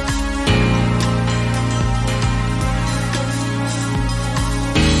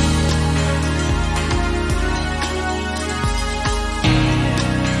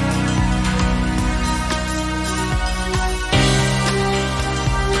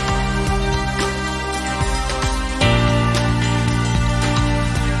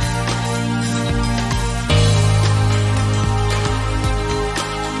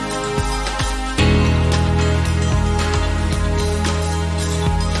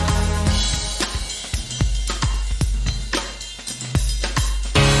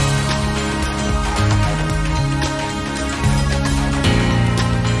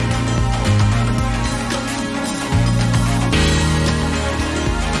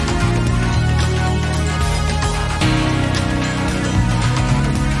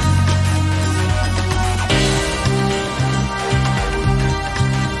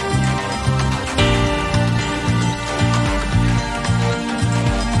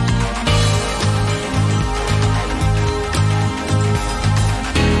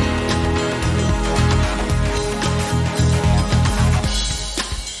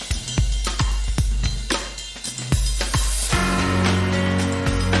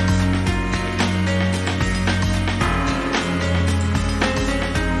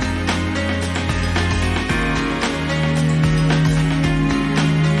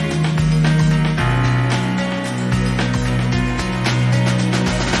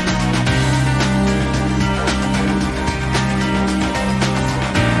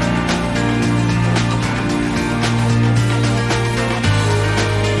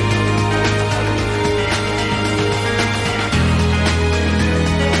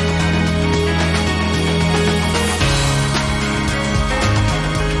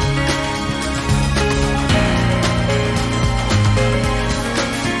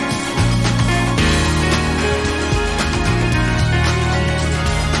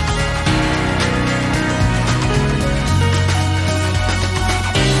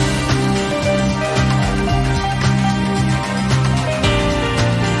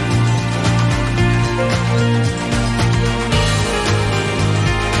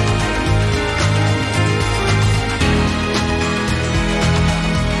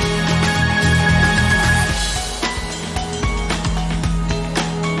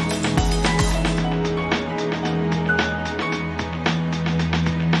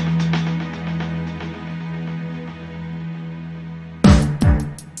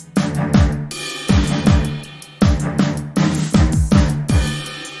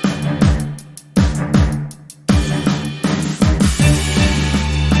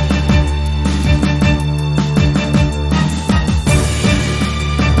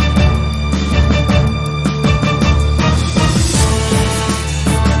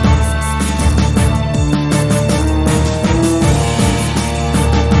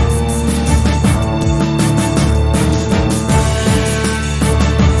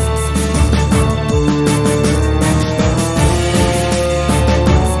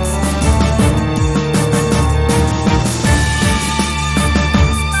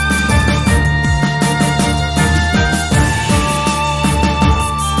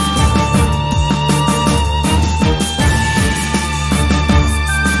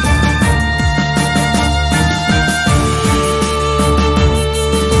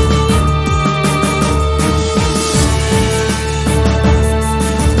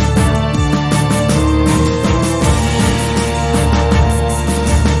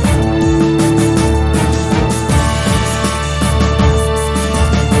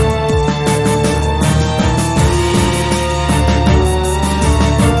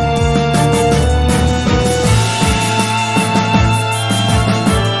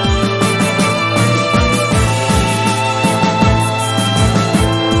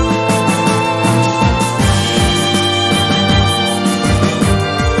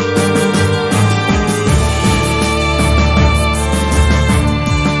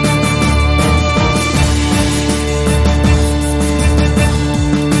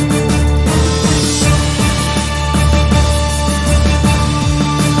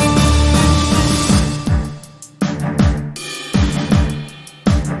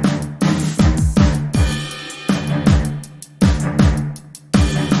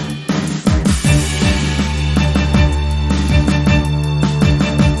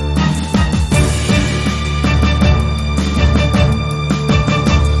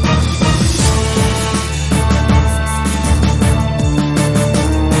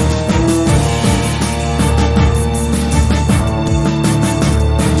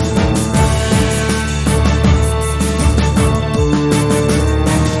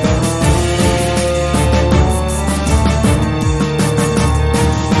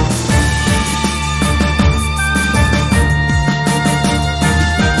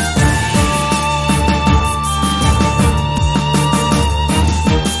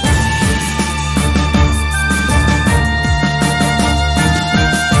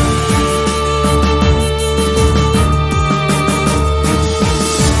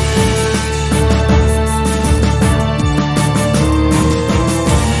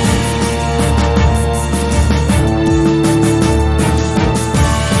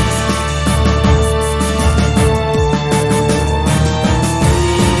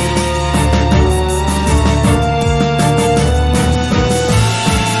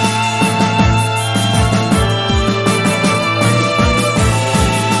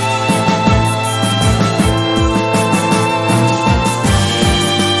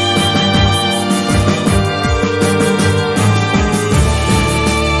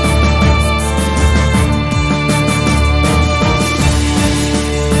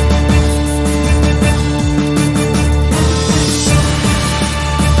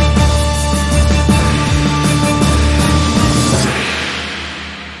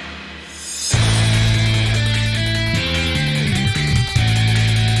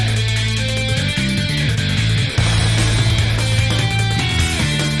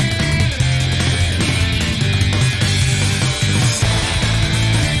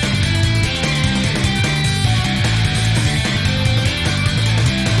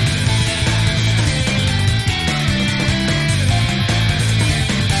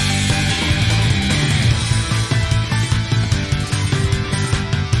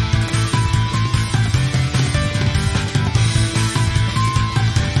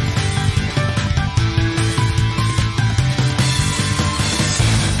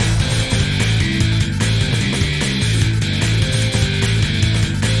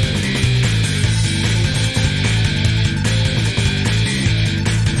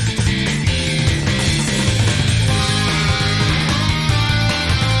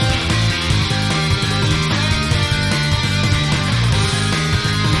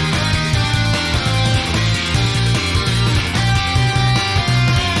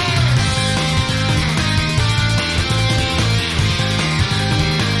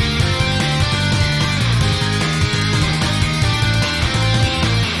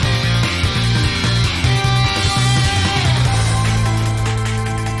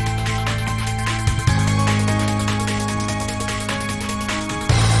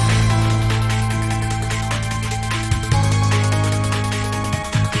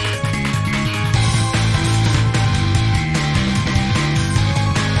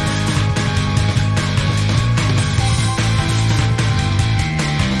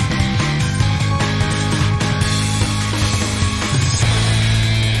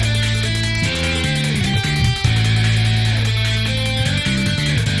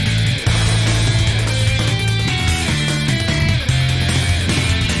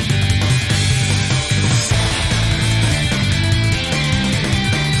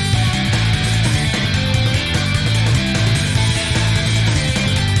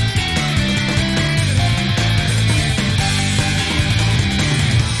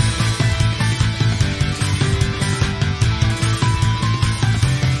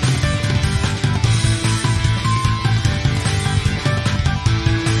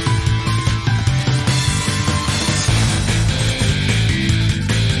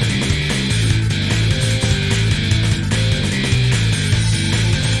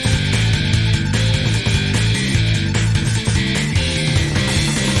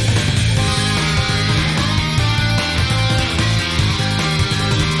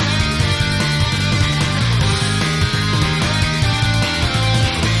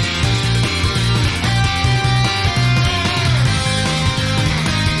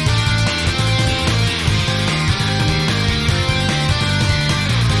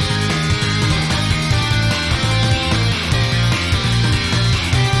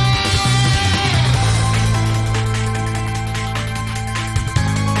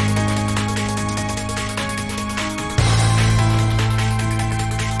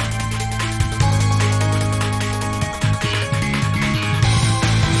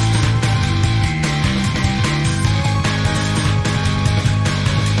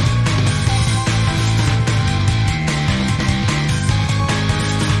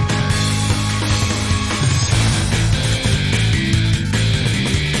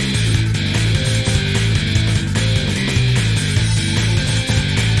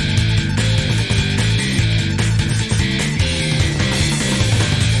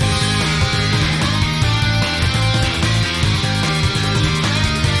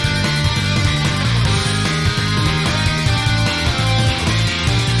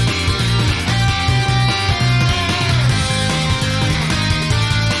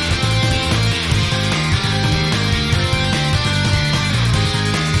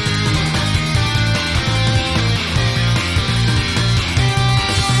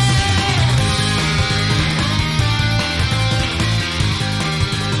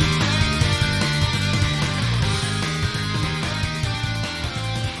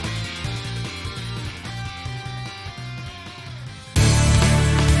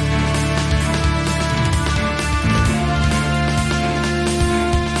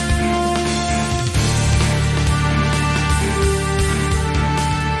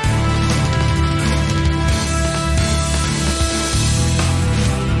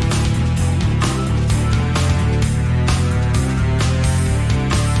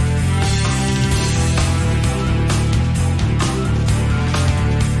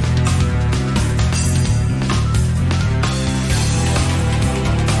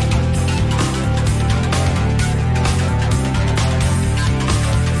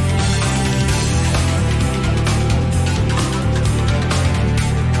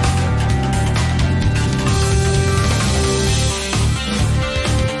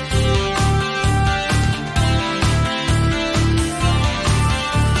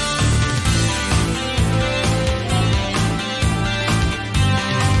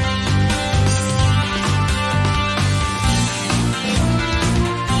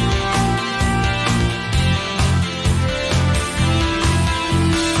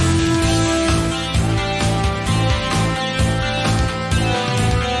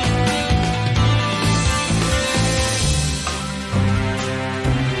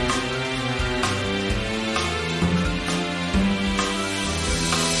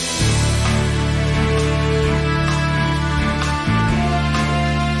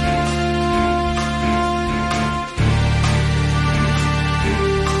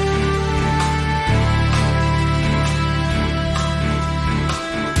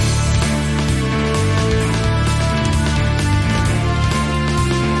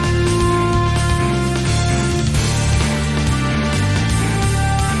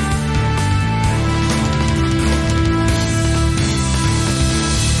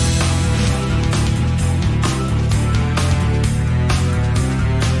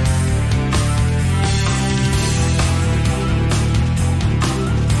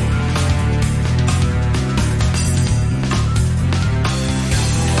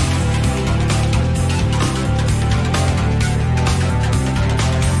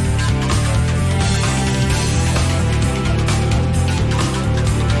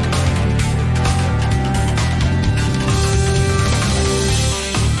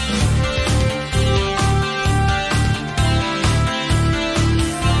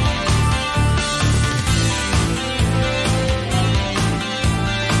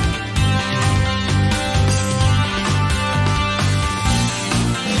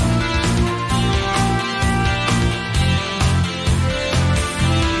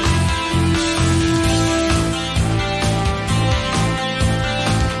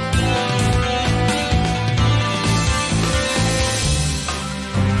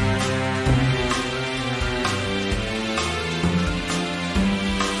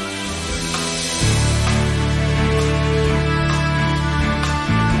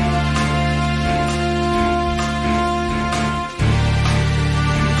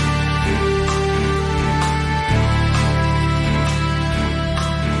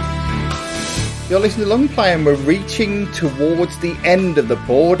 You're listening to Long Play, and we're reaching towards the end of the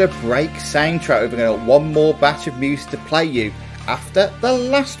Border Break soundtrack. We're going to have one more batch of music to play you after the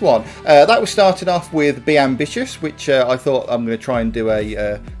last one. That was starting off with Be Ambitious, which I thought I'm going to try and do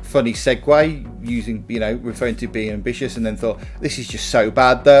a funny segue using, referring to being ambitious, and then thought this is just so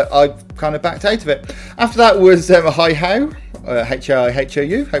bad that I kind of backed out of it. After that was Hi How,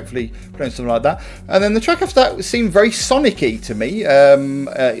 H-I-H-O-U, hopefully pronounced something like that. And then the track after that seemed very Sonic-y to me.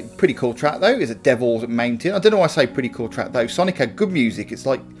 Pretty cool track though, is it Devil's Mountain? I don't know why I say pretty cool track though. Sonic had good music, it's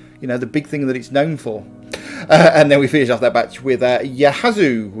like, the big thing that it's known for. And then we finish off that batch with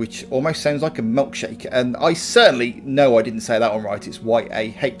Yahazu, which almost sounds like a milkshake. And I certainly know I didn't say that one right. It's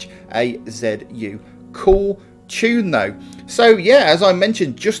Y-A-H-A-Z-U. Cool tune though. So yeah, as I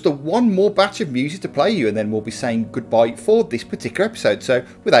mentioned, just the one more batch of music to play you, and then we'll be saying goodbye for this particular episode. So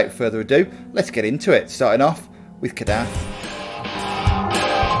without further ado, let's get into it. Starting off with Kadath.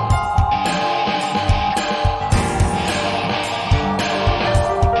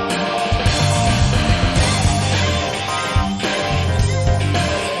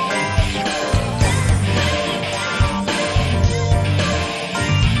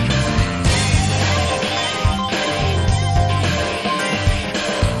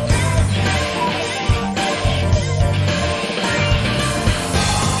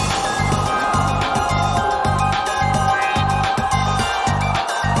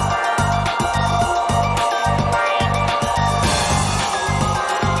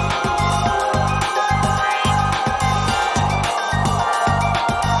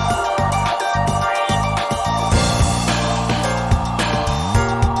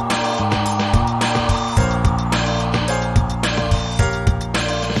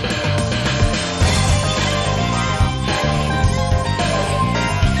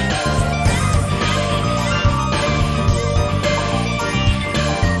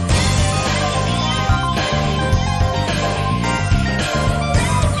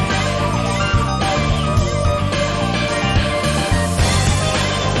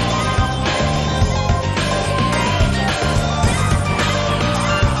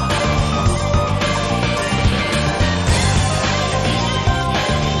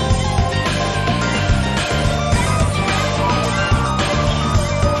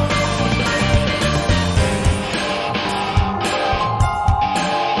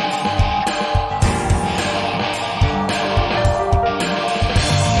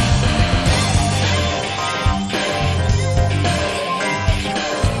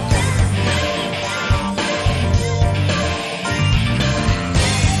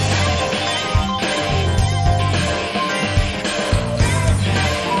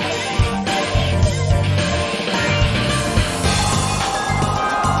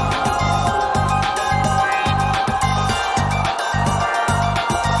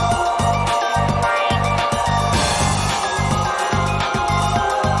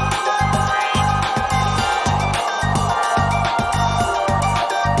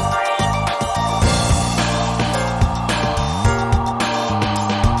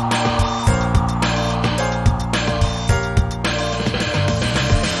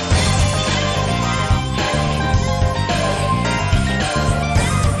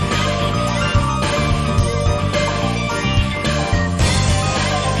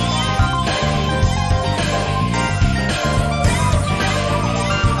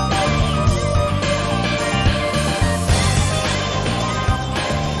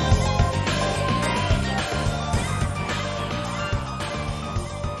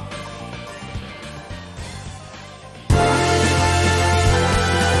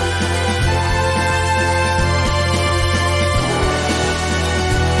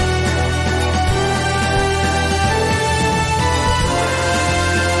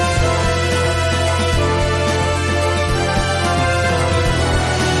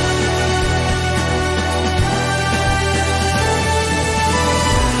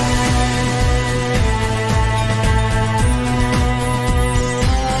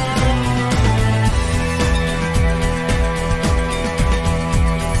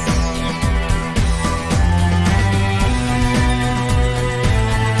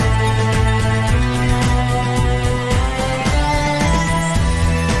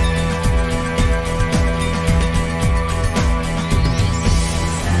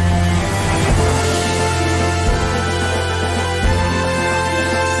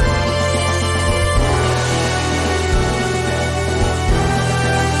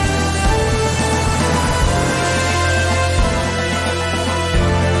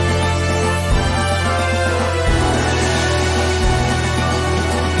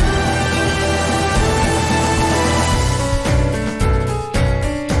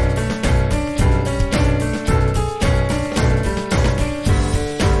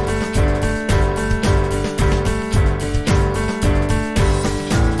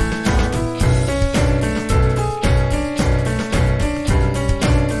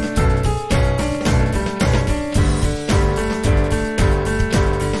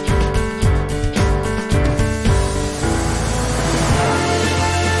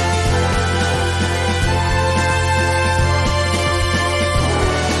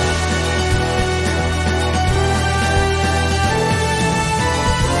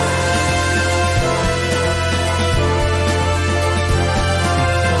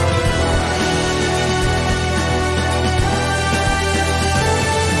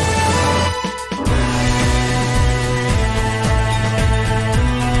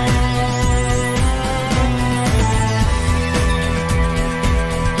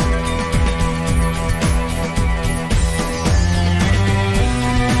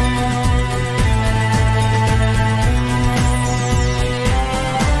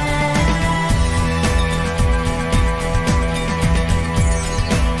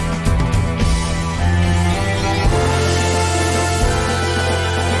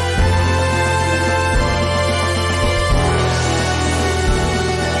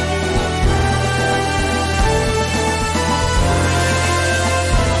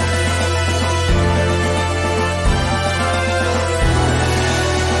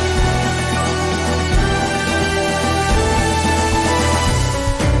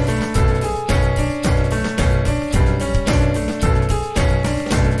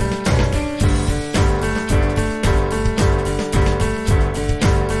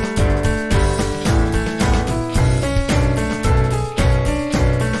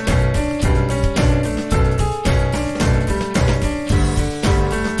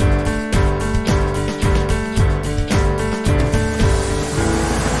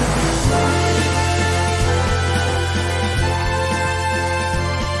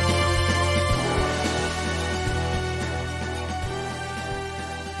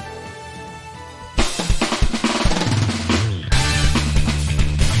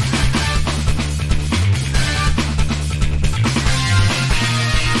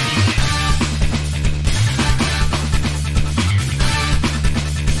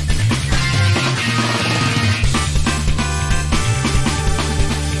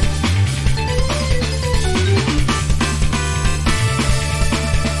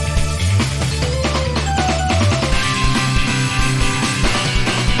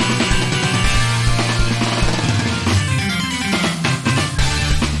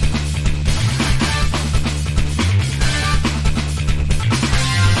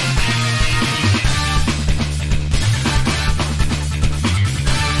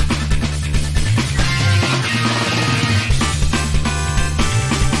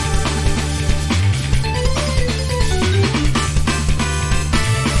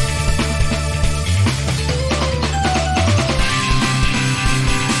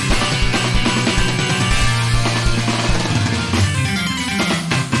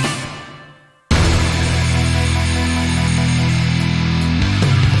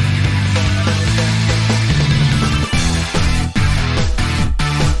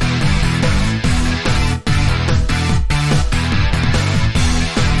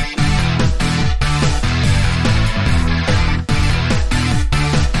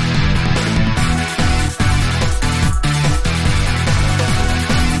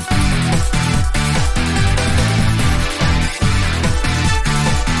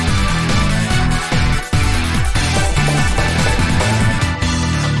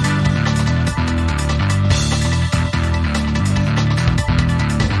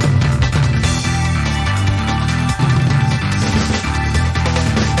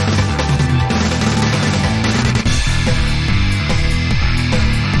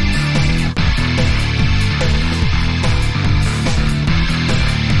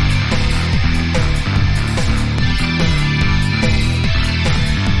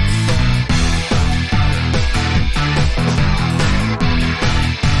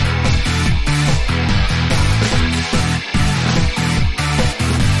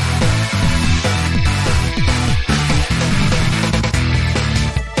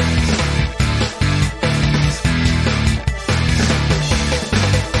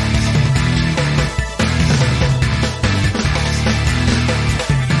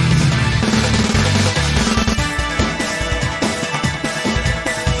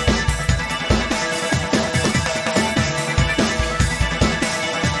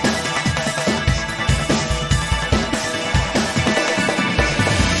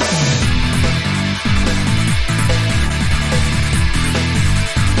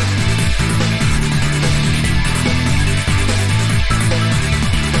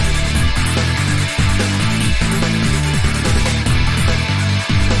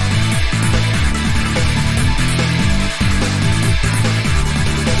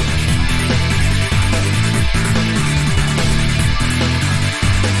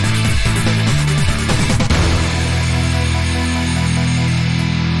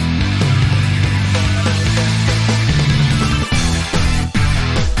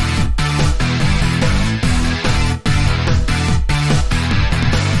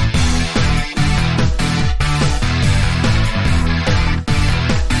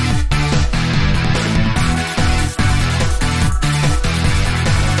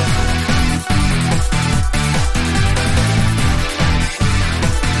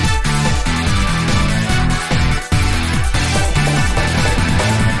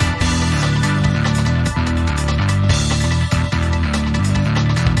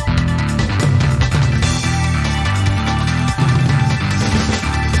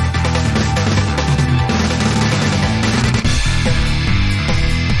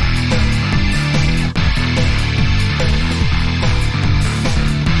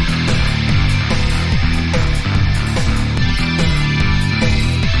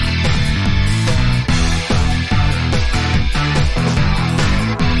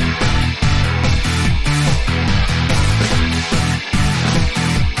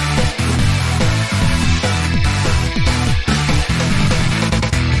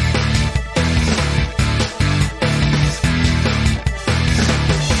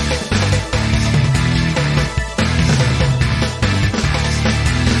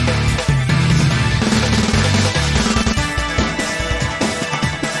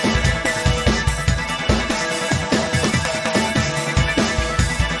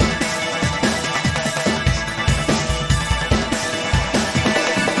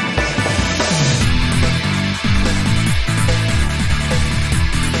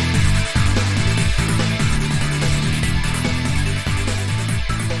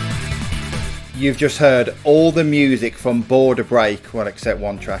 You've just heard all the music from Border Break, well, except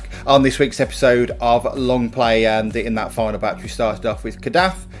one track, on this week's episode of Long Play, and in that final batch we started off with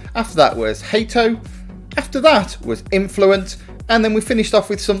Kadaf. After that was Hato. After that was Influence. And then we finished off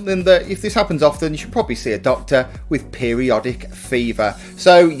with something that, if this happens often, you should probably see a doctor, with Periodic Fever.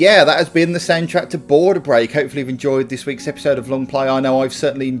 So yeah, that has been the soundtrack to Border Break. Hopefully you've enjoyed this week's episode of Long Play. I know I've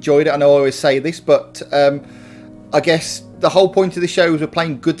certainly enjoyed it. I know I always say this, but I guess the whole point of the show is we're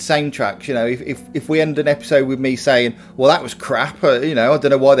playing good soundtracks. You know, if we end an episode with me saying, well, that was crap, you know, I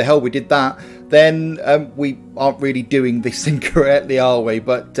don't know why the hell we did that, then we aren't really doing this thing correctly, are we?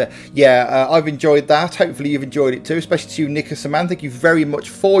 But yeah, I've enjoyed that. Hopefully you've enjoyed it too, especially to you, Nick and Samantha. Thank you very much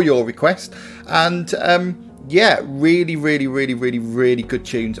for your request. And yeah, really good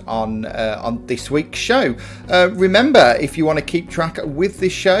tunes on this week's show. Remember, if you want to keep track with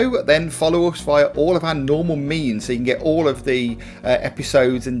this show, then follow us via all of our normal means, so you can get all of the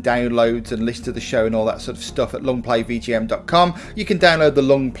episodes and downloads and list of the show and all that sort of stuff at longplayvgm.com. You can download the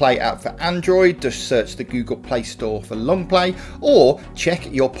Long Play app for Android. Just search the Google Play Store for Long Play, or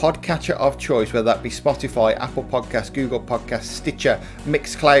check your podcatcher of choice, whether that be Spotify, Apple Podcasts, Google Podcasts, Stitcher,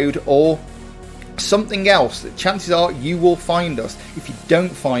 Mixcloud, or something else. Chances are you will find us. If you don't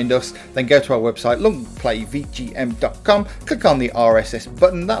find us, then go to our website, longplayvgm.com, click on the RSS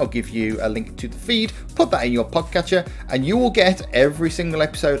button. That'll give you a link to the feed. Put that in your podcatcher and you will get every single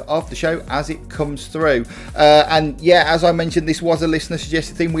episode of the show as it comes through. And yeah, as I mentioned, this was a listener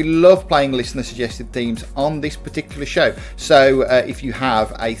suggested theme. We love playing listener suggested themes on this particular show. So if you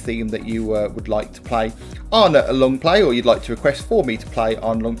have a theme that you would like to play on a Long Play, or you'd like to request for me to play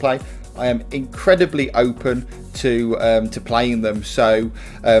on Long Play, I am incredibly open to playing them. So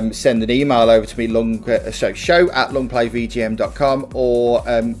send an email over to me, show@longplayvgm.com, or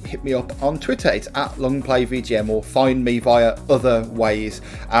hit me up on Twitter. It's @longplayvgm, or find me via other ways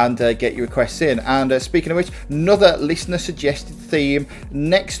and get your requests in. And speaking of which, another listener suggested theme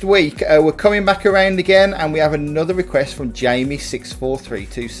next week. We're coming back around again, and we have another request from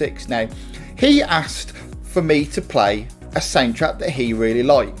Jamie64326. Now, he asked for me to play a soundtrack that he really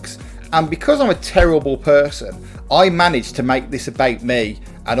likes. And because I'm a terrible person, I managed to make this about me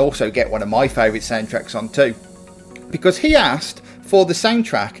and also get one of my favourite soundtracks on too. Because he asked for the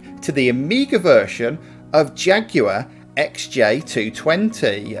soundtrack to the Amiga version of Jaguar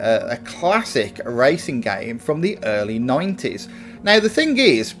XJ220, a classic racing game from the early 90s. Now the thing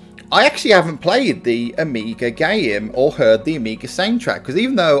is, I actually haven't played the Amiga game or heard the Amiga soundtrack, because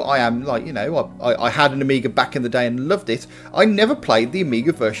even though I am, like, you know, I had an Amiga back in the day and loved it, I never played the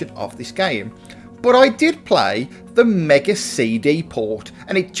Amiga version of this game. But I did play the Mega CD port,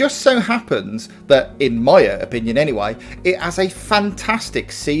 and it just so happens that, in my opinion anyway, it has a fantastic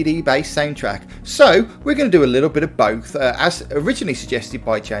CD-based soundtrack. So we're going to do a little bit of both, as originally suggested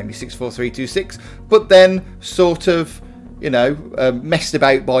by Jamie64326, but then sort of, you know, messed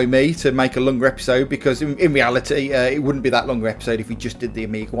about by me to make a longer episode, because in reality it wouldn't be that longer episode if we just did the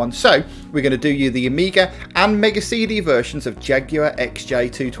Amiga one. So we're going to do you the Amiga and Mega CD versions of Jaguar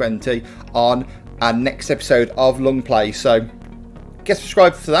XJ220 on our next episode of Long Play. So get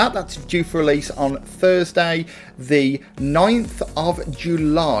subscribed for that. That's due for release on Thursday, the 9th of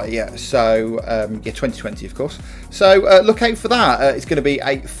July. So yeah, 2020 of course. So look out for that. It's going to be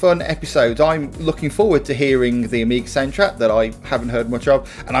a fun episode. I'm looking forward to hearing the Amiga soundtrack that I haven't heard much of,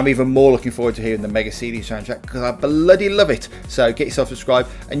 and I'm even more looking forward to hearing the Mega CD soundtrack, because I bloody love it. So get yourself subscribed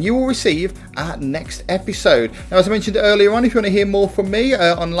and you will receive our next episode. Now, as I mentioned earlier on, if you want to hear more from me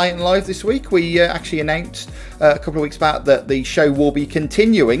on Late and Live this week, we actually announced a couple of weeks back that the show will be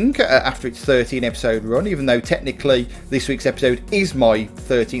continuing after its 13 episode run, even though technically this week's episode is my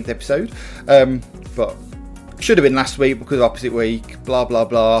 13th episode, but should have been last week because of opposite week, blah blah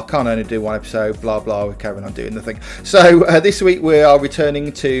blah, can't only do one episode, blah blah, we're carrying on doing the thing. So this week we are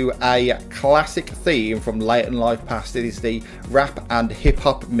returning to a classic theme from Late and Live Past. It is the rap and hip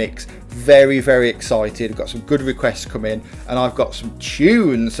hop mix. Very excited. I've got some good requests come in, and I've got some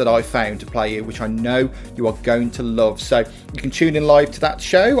tunes that I found to play here, which I know you are going to love. So you can tune in live to that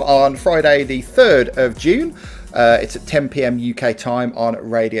show on Friday the 3rd of June. It's at 10 PM UK time on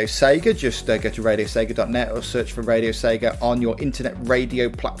Radio Sega. Just go to radiosega.net or search for Radio Sega on your internet radio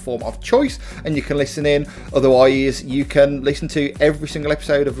platform of choice, and you can listen in. Otherwise, you can listen to every single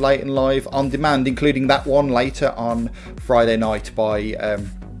episode of Late and Live on demand, including that one later on Friday night, by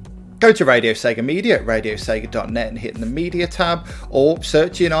go to Radio Sega Media at radiosega.net and hitting the media tab, or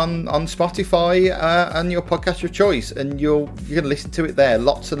searching on Spotify and your podcast of choice, and you can listen to it there.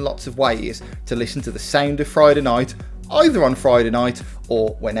 Lots and lots of ways to listen to the sound of Friday night, either on Friday night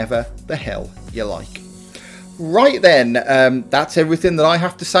or whenever the hell you like. Right then, that's everything that I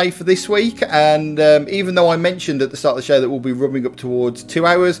have to say for this week. And even though I mentioned at the start of the show that we'll be rubbing up towards 2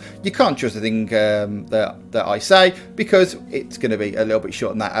 hours, you can't trust the thing that I say, because it's going to be a little bit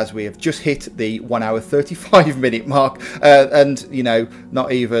short than that, as we have just hit the 1 hour 35 minute mark. And you know,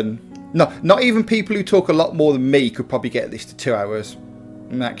 not even people who talk a lot more than me could probably get this to 2 hours.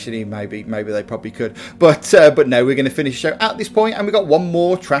 Actually, maybe they probably could, but no, we're going to finish the show at this point, and we've got one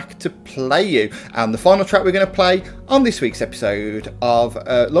more track to play you. And the final track we're going to play on this week's episode of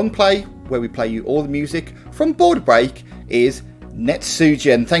Long Play, where we play you all the music from Border Break, is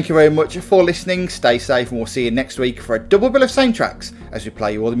Netsugen. Thank you very much for listening. Stay safe, and we'll see you next week for a double bill of soundtracks as we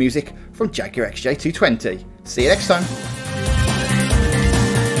play you all the music from Jaguar XJ220. See you next time.